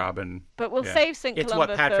grave robbing. But we'll save Saint Columba. It's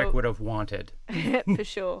what Patrick would have wanted. For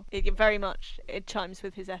sure. It chimes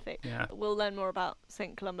with his ethic. Yeah. We'll learn more about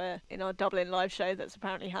St Columba in our Dublin live show that's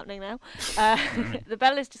apparently happening now. The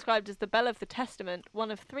bell is described as the Bell of the Testament,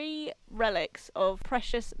 one of 3 relics of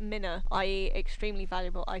precious minna, i.e. extremely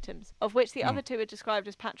valuable items, of which the other 2 are described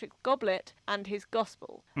as Patrick's goblet and his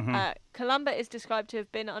gospel. Columba is described to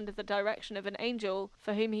have been under the direction of an angel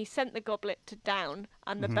for whom he sent the goblet to Down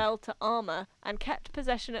and the bell to Armagh and kept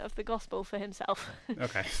possession of the gospel for himself.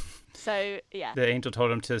 Okay. So, yeah. The angel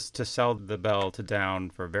told him to sell the bell to Down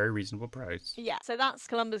for a very reasonable price. Yeah, so that's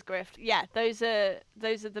Columba's grift. Yeah, those are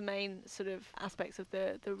the main sort of aspects of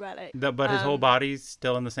the relic. But his whole body's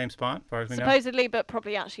still in the same spot, as far as we know? Supposedly, but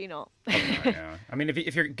probably actually not. Yeah. I mean,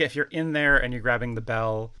 if you're in there and you're grabbing the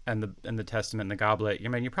bell and the testament and the goblet,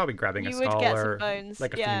 you're probably grabbing a skull or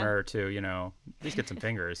like a femur or 2, At least get some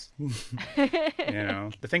fingers.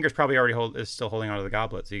 The fingers probably already is still holding onto the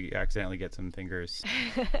goblet, so you accidentally get some fingers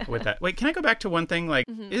with that. Wait, can I go back to one thing? Like,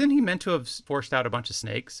 isn't he meant to have forced out a bunch of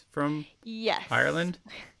snakes from Ireland?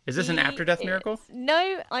 Is this an after-death miracle?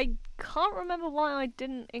 No, I can't remember why I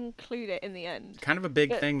didn't include it in the end. Kind of a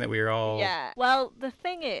big thing that we were all... Yeah. Well, the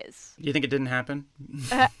thing is... You think it didn't happen?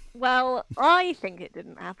 Well, I think it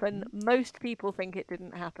didn't happen. Most people think it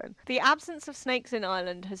didn't happen. The absence of snakes in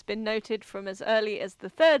Ireland has been noted from as early as the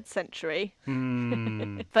 3rd century,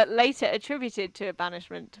 but later attributed to a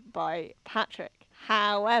banishment by Patrick.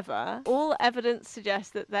 However, all evidence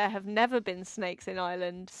suggests that there have never been snakes in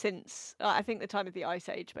Ireland since, I think, the time of the Ice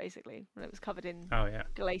Age, basically, when it was covered in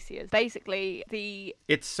glaciers. Basically,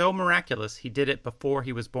 It's so miraculous he did it before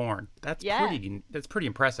he was born. That's pretty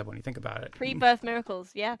impressive when you think about it. Pre-birth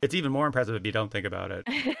miracles, yeah. It's even more impressive if you don't think about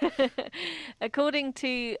it. According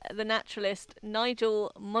to the naturalist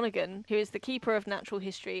Nigel Monaghan, who is the keeper of natural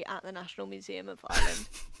history at the National Museum of Ireland.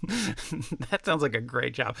 That sounds like a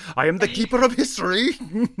great job. I am the keeper of history.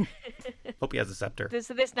 Hope he has a scepter.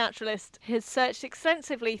 So this naturalist has searched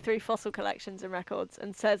extensively through fossil collections and records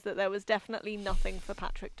and says that there was definitely nothing for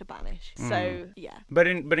Patrick to banish. So, yeah. But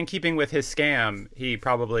in keeping with his scam, he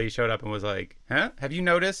probably showed up and was like, huh? Have you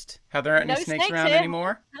noticed how there aren't any snakes around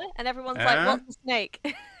anymore? And everyone's like, what's a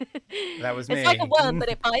snake? That was me. It's like a worm, but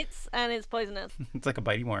it bites and it's poisonous. It's like a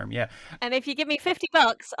bitey worm, yeah. And if you give me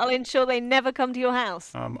 $50, I'll ensure they never come to your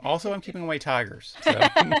house. Also, I'm keeping away tigers. So.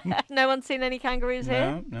 No one's seen any kangaroos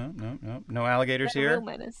here? No alligators here. Real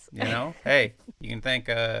menace. Hey, you can thank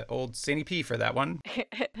old Sandy P for that one.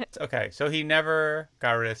 Okay, so he never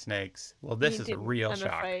got rid of snakes. Well, this is a real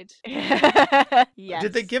shock. I'm afraid. Yes.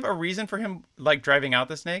 Did they give a reason for him, like, driving out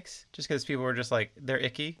the snakes? Just because people were just like, they're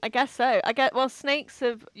icky? I guess so. Well, snakes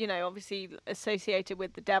have, obviously associated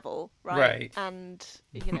with the devil, right? Right. And,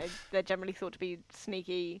 they're generally thought to be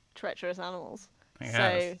sneaky, treacherous animals.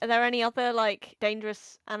 So, are there any other,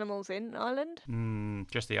 dangerous animals in Ireland?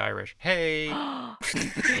 Just the Irish. Hey!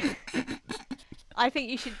 I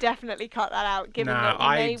think you should definitely cut that out, given that we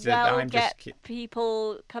may get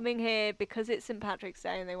people coming here because it's St. Patrick's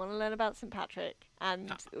Day and they want to learn about St. Patrick.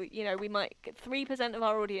 And, we might get 3% of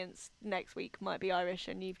our audience next week might be Irish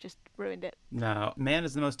and you've just ruined it. No, man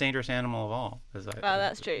is the most dangerous animal of all.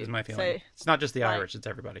 That's true. Is my feeling. So, it's not just the Irish, it's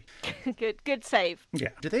everybody. Good save. Yeah.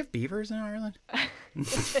 Do they have beavers in Ireland?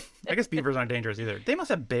 I guess beavers aren't dangerous either. They must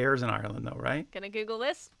have bears in Ireland, though, right? Gonna Google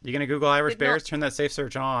this? You gonna Google Irish bears? Turn that safe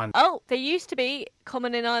search on. Oh, they used to be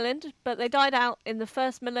common in Ireland, but they died out in the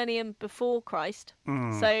first millennium before Christ.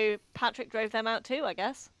 So Patrick drove them out too, I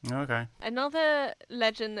guess. Okay. Another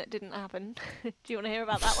legend that didn't happen. Do you want to hear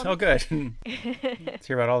about that one? Oh, good. Let's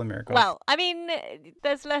hear about all the miracles. Well, I mean,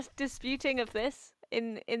 there's less disputing of this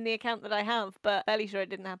in the account that I have, but fairly sure it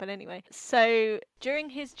didn't happen anyway. So during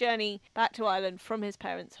his journey back to Ireland from his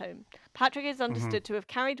parents' home, Patrick is understood to have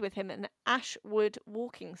carried with him an ash wood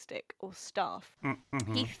walking stick or staff.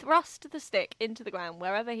 He thrust the stick into the ground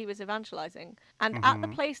wherever he was evangelizing, and at the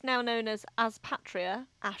place now known as Patria,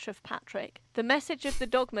 Ash of Patrick, the message of the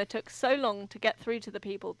dogma took so long to get through to the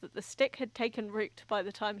people that the stick had taken root by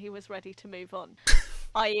the time he was ready to move on.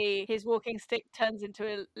 i.e. his walking stick turns into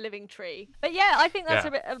a living tree. But yeah, I think that's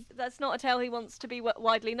that's not a tale he wants to be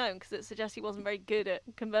widely known, because it suggests he wasn't very good at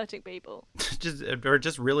converting people.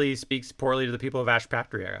 just really speaks poorly to the people of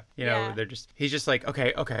Ashpatria. You know, he's just like,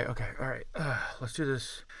 okay, all right, let's do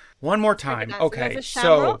this one more time. Okay,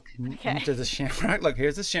 so there's a shamrock. Look,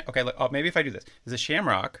 here's the shamrock. Okay, look, maybe if I do this, there's a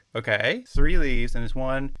shamrock. Okay, 3 leaves and there's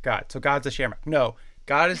one God. So God's a shamrock. No.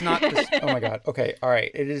 God is not this. Oh my God. Okay. All right.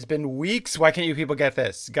 It has been weeks. Why can't you people get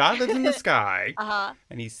this? God lives in the sky.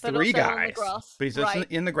 And he's 3 guys. But he's just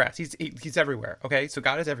in the grass. He's everywhere. Okay. So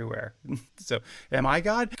God is everywhere. So am I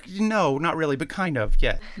God? No, not really, but kind of.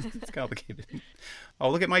 Yeah. It's complicated. Oh,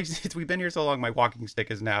 look at we've been here so long, my walking stick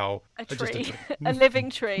is now a tree. A living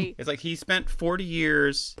tree. It's like he spent 40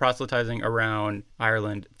 years proselytizing around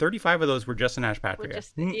Ireland. 35 of those were just in Ashpatria.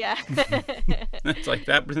 Yeah. It's like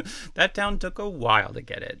that town took a while to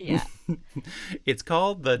get it. Yeah. It's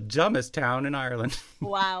called the dumbest town in Ireland.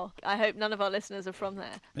 Wow. I hope none of our listeners are from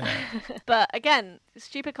there. Yeah. But again,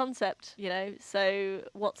 stupid concept, you know, so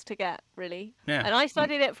what's to get, really? Yeah. And I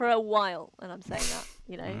studied it for a while, and I'm saying that,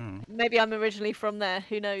 you know. Maybe I'm originally from there,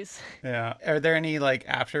 who knows? Yeah. Are there any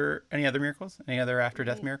any other miracles? Any other after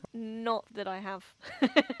death miracles? Not that I have.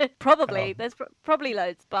 Probably. There's probably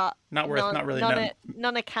loads, but none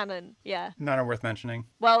are canon. Yeah. None are worth mentioning.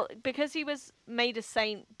 Well, because he was made a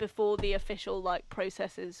saint before the official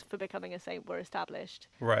processes for becoming a saint were established.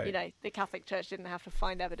 Right. You know, the Catholic Church didn't have to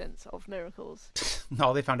find evidence of miracles.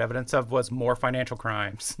 All they found evidence of was more financial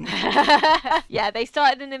crimes. Yeah, they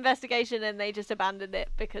started an investigation and they just abandoned it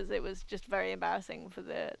because it was just very embarrassing for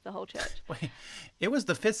the whole church. Wait, it was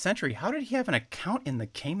the 5th century. How did he have an account in the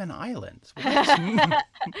Cayman Islands?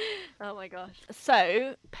 Oh my gosh.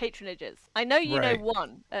 So, patronages. I know you know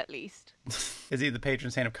one, at least. Is he the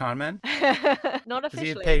patron saint of con men? Not officially.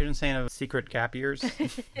 Is he the patron saint of secret gap years?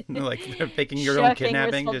 Like faking your own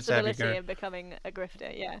kidnapping? Responsibility and becoming a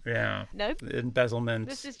grifter, yeah. Yeah. Nope. Embezzlement.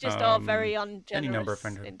 This is just our very ungenerous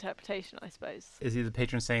interpretation, I suppose. Is he the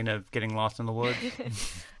patron saint of getting lost in the woods?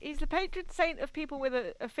 He's the patron saint of people with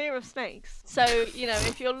a fear of snakes. So, you know,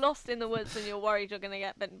 if you're lost in the woods and you're worried you're going to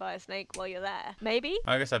get bitten by a snake while you're there, maybe?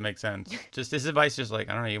 I guess that makes sense. Just his advice is like,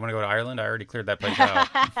 I don't know, you want to go to Ireland? I already cleared that place out.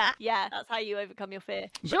 Yeah, that's how you overcome your fear.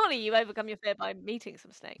 Surely you overcome your fear by meeting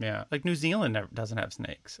some snakes. Yeah, like New Zealand doesn't have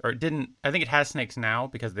snakes, or it didn't. I think it has snakes now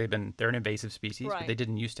because they're an invasive species, but they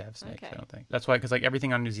didn't used to have snakes. I don't think that's why, because like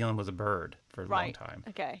everything on New Zealand was a bird for a long time.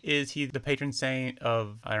 Okay. Is he the patron saint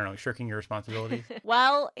of, I don't know, shirking your responsibilities?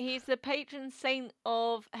 Well, he's the patron saint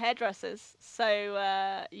of hairdressers.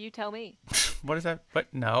 So you tell me. What is that? What?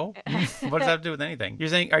 No. What does that have to do with anything?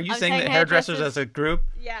 Are you saying that hairdressers as a group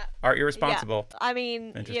are irresponsible? Yeah. I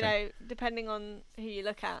mean, you know, depending on who you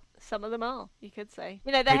look at, some of them are, you could say.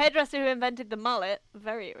 You know, the hairdresser who invented the mullet,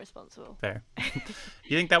 very irresponsible. Fair.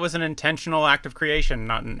 You think that was an intentional act of creation,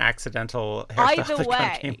 not an accidental hairstyle? Either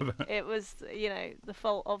way, it was, you know, the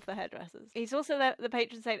fault of the hairdressers. He's also the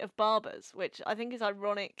patron saint of barbers, which I think is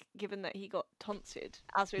ironic given that he got tonsured.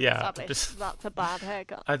 As we've established, that's a bad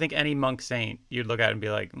haircut. I think any monk saint you'd look at and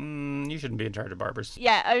be like, you shouldn't be in charge of barbers.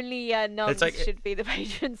 Yeah, only nuns should be the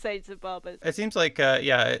patron saints of barbers. It seems like,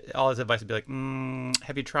 all his advice would be like,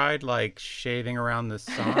 have you tried like shaving around the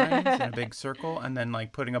sides in a big circle and then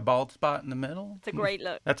like putting a bald spot in the middle? It's a great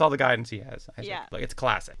look. That's all the guidance he has. Yeah. Like, it's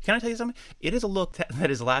classic. Can I tell you something? It is a look that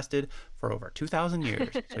has lasted for over 2,000 years.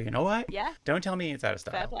 So you know what? Yeah. Don't tell me it's out of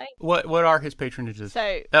style. Fair play. What are his patronages?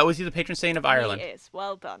 So was he the patron saint of Ireland? He is.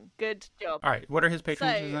 Well done. Good job. All right. What are his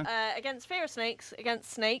patronages then? Against fear of snakes,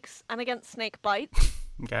 against snakes, and against snake bite.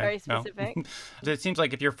 Okay. Very specific. No. It seems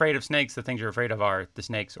like if you're afraid of snakes, the things you're afraid of are the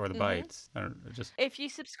snakes or the bites. If you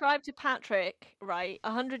subscribe to Patrick, right,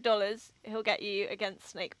 $100 he'll get you against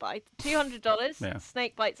snake bite. $200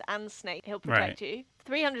 snake bites and snake, he'll protect you.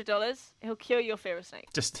 $300 he'll cure your fear of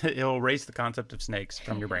snakes. He'll erase the concept of snakes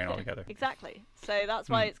from your brain altogether. Exactly. So that's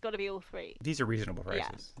why it's got to be all three. These are reasonable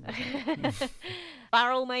prices. Yeah.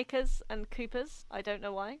 Barrel makers and coopers. I don't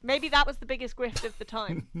know why. Maybe that was the biggest grift of the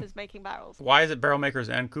time, was making barrels. Why is it barrel makers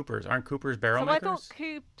and coopers? Aren't coopers barrel makers? I thought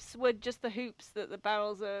coops were just the hoops that the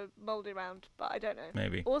barrels are molded around, but I don't know.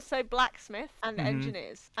 Maybe. Also blacksmith and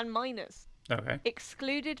engineers and miners. Okay.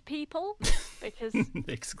 Excluded people because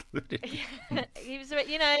excluded. He was,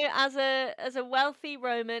 you know, as a wealthy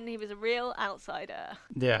Roman, he was a real outsider.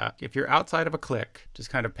 Yeah, if you're outside of a clique, just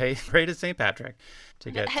kind of pray to St. Patrick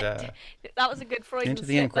to get. That was a good Freudian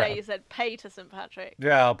slip there. You said pay to St. Patrick.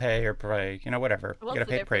 Yeah, I'll pay or pray. You know, whatever. You gotta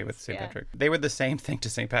pay to pray with St. Patrick. They were the same thing to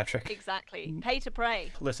St. Patrick. Exactly. Pay to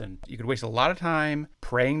pray. Listen, you could waste a lot of time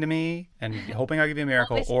praying to me and hoping I'll give you a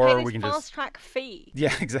miracle, or we can just fast track fee.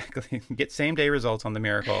 Yeah, exactly. Get same day results on the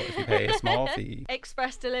Miracle if you pay a small fee.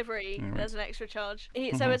 Express delivery. There's an extra charge.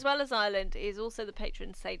 So as well as Ireland, he is also the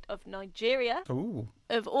patron saint of Nigeria, Ooh.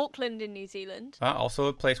 of Auckland in New Zealand. Also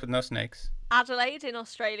a place with no snakes. Adelaide in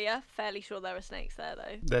Australia. Fairly sure there are snakes there,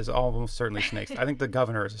 though. There's almost certainly snakes. I think the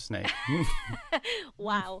governor is a snake.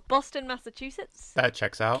 Wow. Boston, Massachusetts. That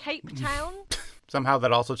checks out. Cape Town. Somehow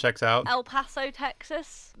that also checks out. El Paso,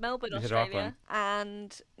 Texas. Melbourne, Australia.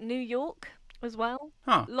 And New York as well.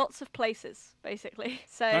 Huh. Lots of places, basically.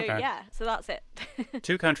 So, yeah. So that's it.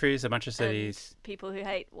 2 countries, a bunch of cities. And people who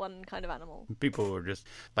hate one kind of animal. People who are just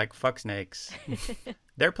like, fuck snakes.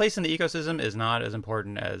 Their place in the ecosystem is not as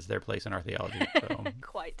important as their place in our theology. So.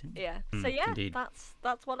 Quite, yeah. So yeah, indeed.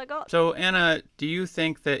 that's what I got. So Anna, do you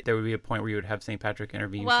think that there would be a point where you would have St. Patrick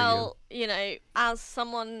intervene for you? Well, you know, as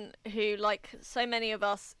someone who, like so many of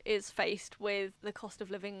us, is faced with the cost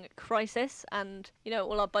of living crisis and, you know,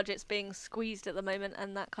 all our budgets being squeezed at the moment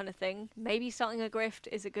and that kind of thing, maybe starting a grift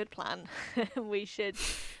is a good plan. We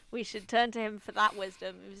should turn to him for that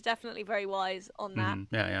wisdom. He was definitely very wise on that.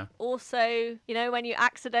 Yeah. Also, you know, when you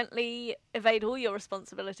accidentally evade all your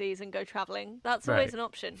responsibilities and go traveling, that's always an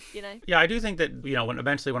option, you know? Yeah, I do think that, you know,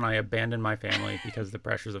 when I abandon my family because the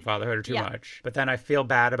pressures of fatherhood are too much, but then I feel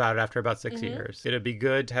bad about it after about 6 years. It'd be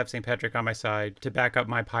good to have St. Patrick on my side to back up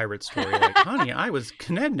my pirate story. Like, honey, I was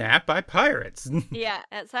kidnapped by pirates. Yeah.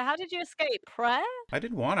 So how did you escape? Prayer? I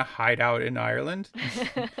didn't want to hide out in Ireland.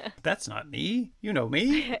 That's not me. You know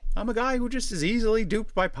me. I'm a guy who just is easily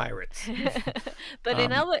duped by pirates. But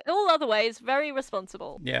in all other ways, very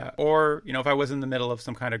responsible. Yeah. Or, you know, if I was in the middle of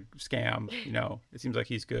some kind of scam, you know, it seems like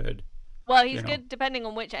he's good. Well, he's good depending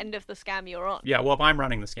on which end of the scam you're on. Yeah, well, if I'm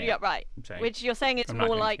running the scam. Yeah, right. Which you're saying it's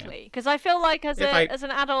more likely. Because I feel like as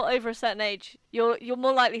an adult over a certain age, you're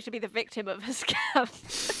more likely to be the victim of a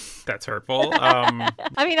scam. That's hurtful.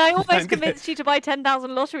 I mean, I almost convinced you to buy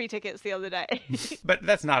 10,000 lottery tickets the other day. But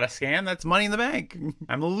that's not a scam. That's money in the bank.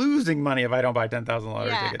 I'm losing money if I don't buy 10,000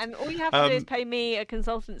 lottery tickets. Yeah, and all you have to do is pay me a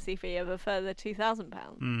consultancy fee of a further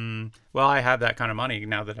 £2,000. Well, I have that kind of money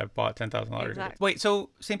now that I've bought 10,000 lottery tickets. Wait,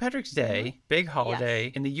 so St. Patrick's Day, big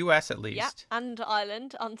holiday in the U.S. at least. Yeah, and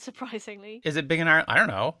Ireland, unsurprisingly. Is it big in Ireland? I don't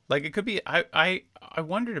know. Like, it could be. I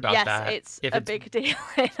wondered about that. Yes, it's a big deal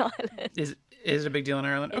in Ireland. Is it a big deal in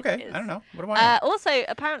Ireland? Okay, I don't know. What do I know? Also,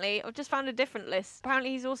 apparently, I've just found a different list.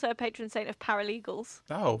 Apparently, he's also a patron saint of paralegals.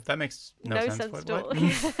 Oh, that makes no sense. What?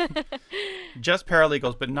 Just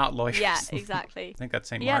paralegals, but not lawyers. Yeah, exactly. I think that's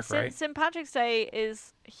St. Mark, right? St. Patrick's Day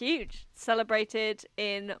is huge. Celebrated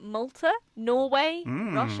in Malta, Norway,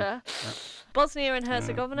 Russia, Bosnia and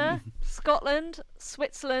Herzegovina, Scotland,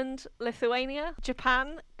 Switzerland, Lithuania,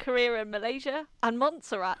 Japan, Korea and Malaysia, and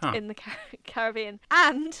Montserrat in the Caribbean.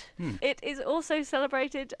 And it is also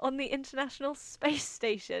celebrated on the International Space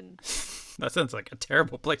Station. That sounds like a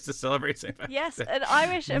terrible place to celebrate St. Patrick's Yes, Day. an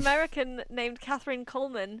Irish-American named Catherine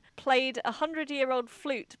Coleman played a 100-year-old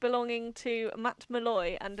flute belonging to Matt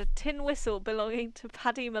Molloy and a tin whistle belonging to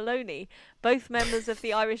Paddy Maloney, both members of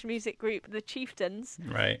the Irish music group The Chieftains,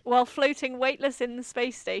 while floating weightless in the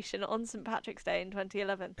space station on St. Patrick's Day in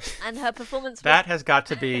 2011. And her performance That has got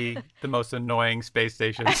to be the most annoying space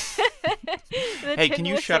station. Hey, can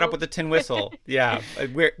you shut up with the tin whistle? Yeah,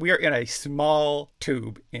 we are in a small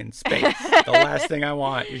tube in space. The last thing I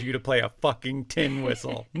want is you to play a fucking tin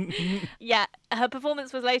whistle. Yeah, her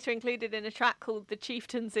performance was later included in a track called The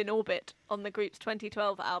Chieftains in Orbit on the group's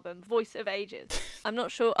 2012 album, Voice of Ages. I'm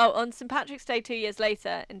not sure. Oh, on St. Patrick's Day 2 years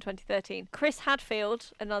later, in 2013, Chris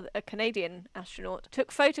Hadfield, a Canadian astronaut,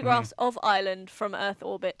 took photographs of Ireland from Earth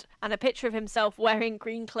orbit and a picture of himself wearing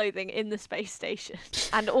green clothing in the space station,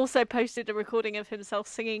 and also posted a recording of himself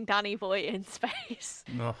singing Danny Boy in space.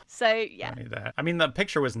 Ugh, so, yeah. I mean, the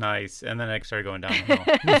picture was nice, and then it started going downhill.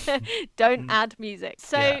 Don't add music.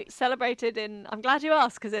 So, celebrated in... I'm glad you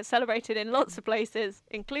asked, because it's celebrated in lots of places,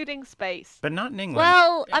 including space. But not in England.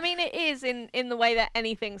 Well, I mean, it is in the way that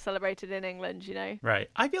anything's celebrated in England, you know? Right.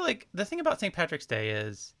 I feel like the thing about St. Patrick's Day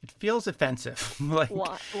is it feels offensive. Like,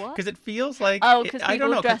 what? Because it feels like... Oh, because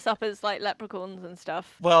people dress up as, like, leprechauns and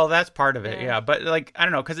stuff. Well, that's part of it, yeah. But, like, I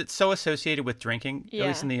don't know, because it's so associated with drinking, at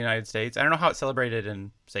least in the United States. I don't know how it's celebrated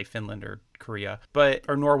in, say, Finland or Korea,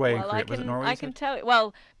 or Norway. Well, and Korea. Was it Norway? I can tell you.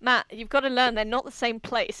 Well, Matt, you've got to learn they're not the same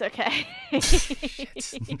place, okay?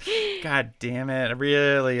 God damn it! I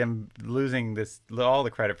really am losing all the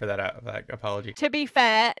credit for that apology. To be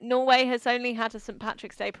fair, Norway has only had a St.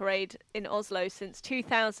 Patrick's Day parade in Oslo since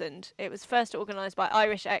 2000. It was first organised by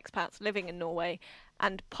Irish expats living in Norway,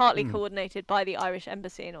 and partly coordinated by the Irish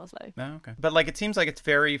Embassy in Oslo. Oh, okay. But, like, it seems like it's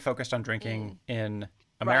very focused on drinking in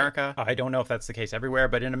America. I don't know if that's the case everywhere,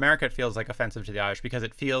 but in America it feels like offensive to the Irish because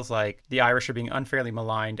it feels like the Irish are being unfairly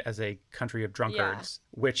maligned as a country of drunkards,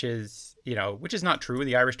 which is not true.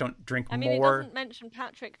 The Irish don't drink more. It doesn't mention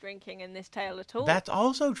Patrick drinking in this tale at all. That's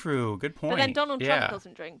also true. Good point. But then Donald Trump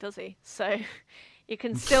doesn't drink, does he? So you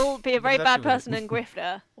can still be a very bad person and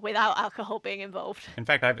grifter without alcohol being involved. In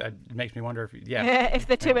fact, it makes me wonder if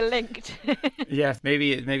the two are linked. Yeah,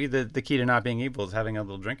 maybe the key to not being evil is having a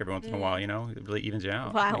little drink every once in a while. It really evens you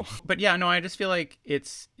out. Wow. But yeah, no, I just feel like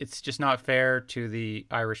it's just not fair to the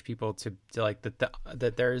Irish people to like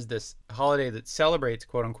that there is this holiday that celebrates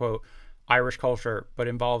quote unquote Irish culture, but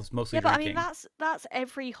involves mostly drinking. Yeah, but I mean that's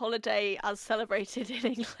every holiday as celebrated in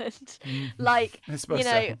England. Like,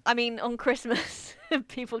 I mean, on Christmas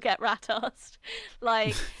people get rat-arsed.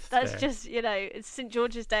 Like, that's just, it's St.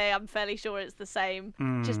 George's Day. I'm fairly sure it's the same.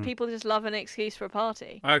 Just people just love an excuse for a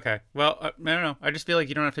party. Okay, well, I don't know. I just feel like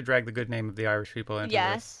you don't have to drag the good name of the Irish people into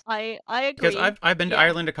this. I agree. Because I've been to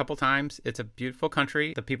Ireland a couple times. It's a beautiful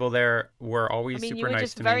country. The people there were always super nice to me. You were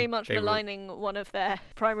just very much maligning one of their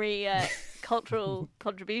primary cultural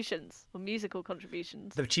contributions or musical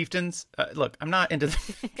contributions. The chieftains. Look, I'm not into.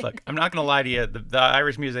 I'm not gonna lie to you. The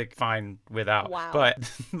Irish music, fine without. Wow. But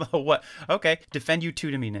what? Okay, defend you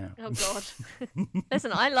two to me now. Oh God.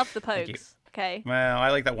 Listen, I love the Pogues. Okay. Well,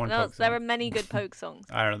 I like that one Pogue song. There are many good Pogue songs.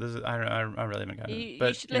 I don't know. I really haven't gotten it. But,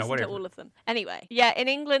 you should listen to all of them. Anyway, in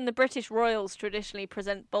England, the British royals traditionally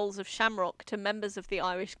present bowls of shamrock to members of the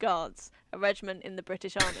Irish Guards, a regiment in the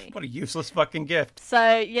British Army. What a useless fucking gift.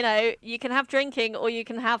 So, you can have drinking or you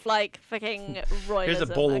can have, fucking royalism. Here's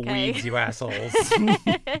a bowl of weeds, you assholes.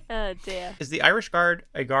 Oh, dear. Is the Irish Guard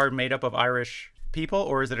a guard made up of Irish people,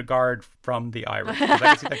 or is it a guard from the Irish? I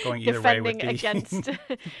can see that going either way with against.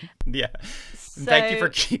 Yeah. So, thank you for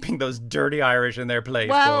keeping those dirty Irish in their place,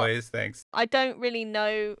 boys. Thanks. I don't really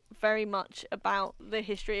know very much about the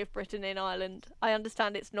history of Britain in Ireland. I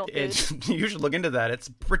understand it's not good. You should look into that. It's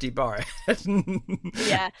pretty bad.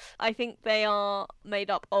 Yeah, I think they are made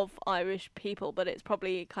up of Irish people, but it's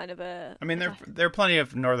probably kind of a... I mean, there are plenty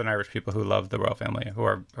of Northern Irish people who love the royal family, who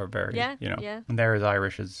are very, and they're as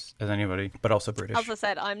Irish as anybody, but also British. As I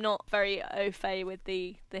said, I'm not very au fait with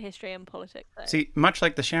the history and politics. So. See, much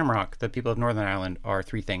like the Shamrock, the people of Northern Ireland are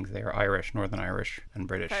three things. They are Irish, Northern Irish, and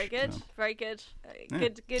British. Very good. Very good.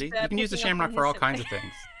 Good. See, you can use the Shamrock for all kinds of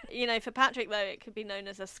things. For Patrick, though, it could be known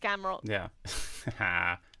as a scamrock. Yeah.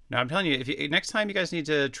 No, I'm telling you, next time you guys need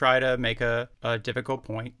to try to make a difficult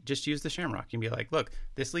point, just use the Shamrock. You can be like, look,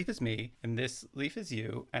 this leaf is me, and this leaf is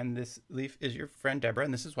you, and this leaf is your friend Deborah,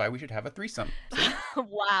 and this is why we should have a threesome.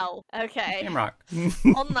 Wow. Okay. Shamrock.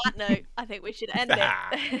 On that note, I think we should end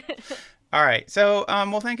it. All right. So,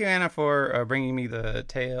 thank you, Anna, for bringing me the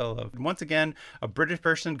tale of, once again, a British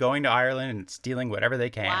person going to Ireland and stealing whatever they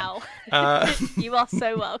can. Wow. You are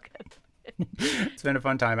so welcome. It's been a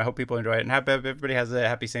fun time. I hope people enjoy it, and everybody has a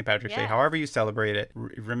happy St. Patrick's Day. However you celebrate it,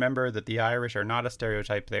 remember that the Irish are not a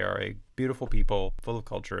stereotype. They are a beautiful people, full of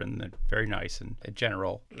culture, and they're very nice and in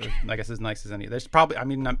general. I guess as nice as any. There's probably, I'm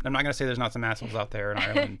not going to say there's not some assholes out there in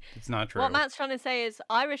Ireland. It's not true. What Matt's trying to say is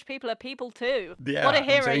Irish people are people too. Yeah, what a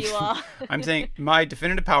hero you are. I'm saying my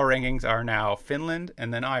definitive power rankings are now Finland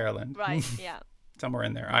and then Ireland. Right, yeah. Somewhere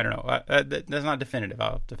in there. I don't know. That's not definitive.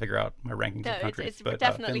 I'll have to figure out my rankings of countries. It's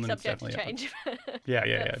definitely subject to change.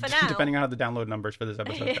 Yeah. For now. Depending on how the download numbers for this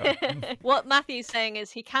episode go. What Matthew's saying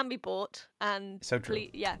is he can be bought, and so true.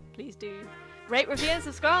 Please do rate, review, and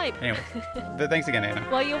subscribe. Anyway, thanks again, Anna.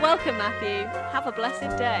 Well, you're welcome, Matthew. Have a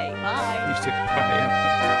blessed day. Bye. You too.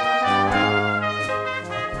 Bye.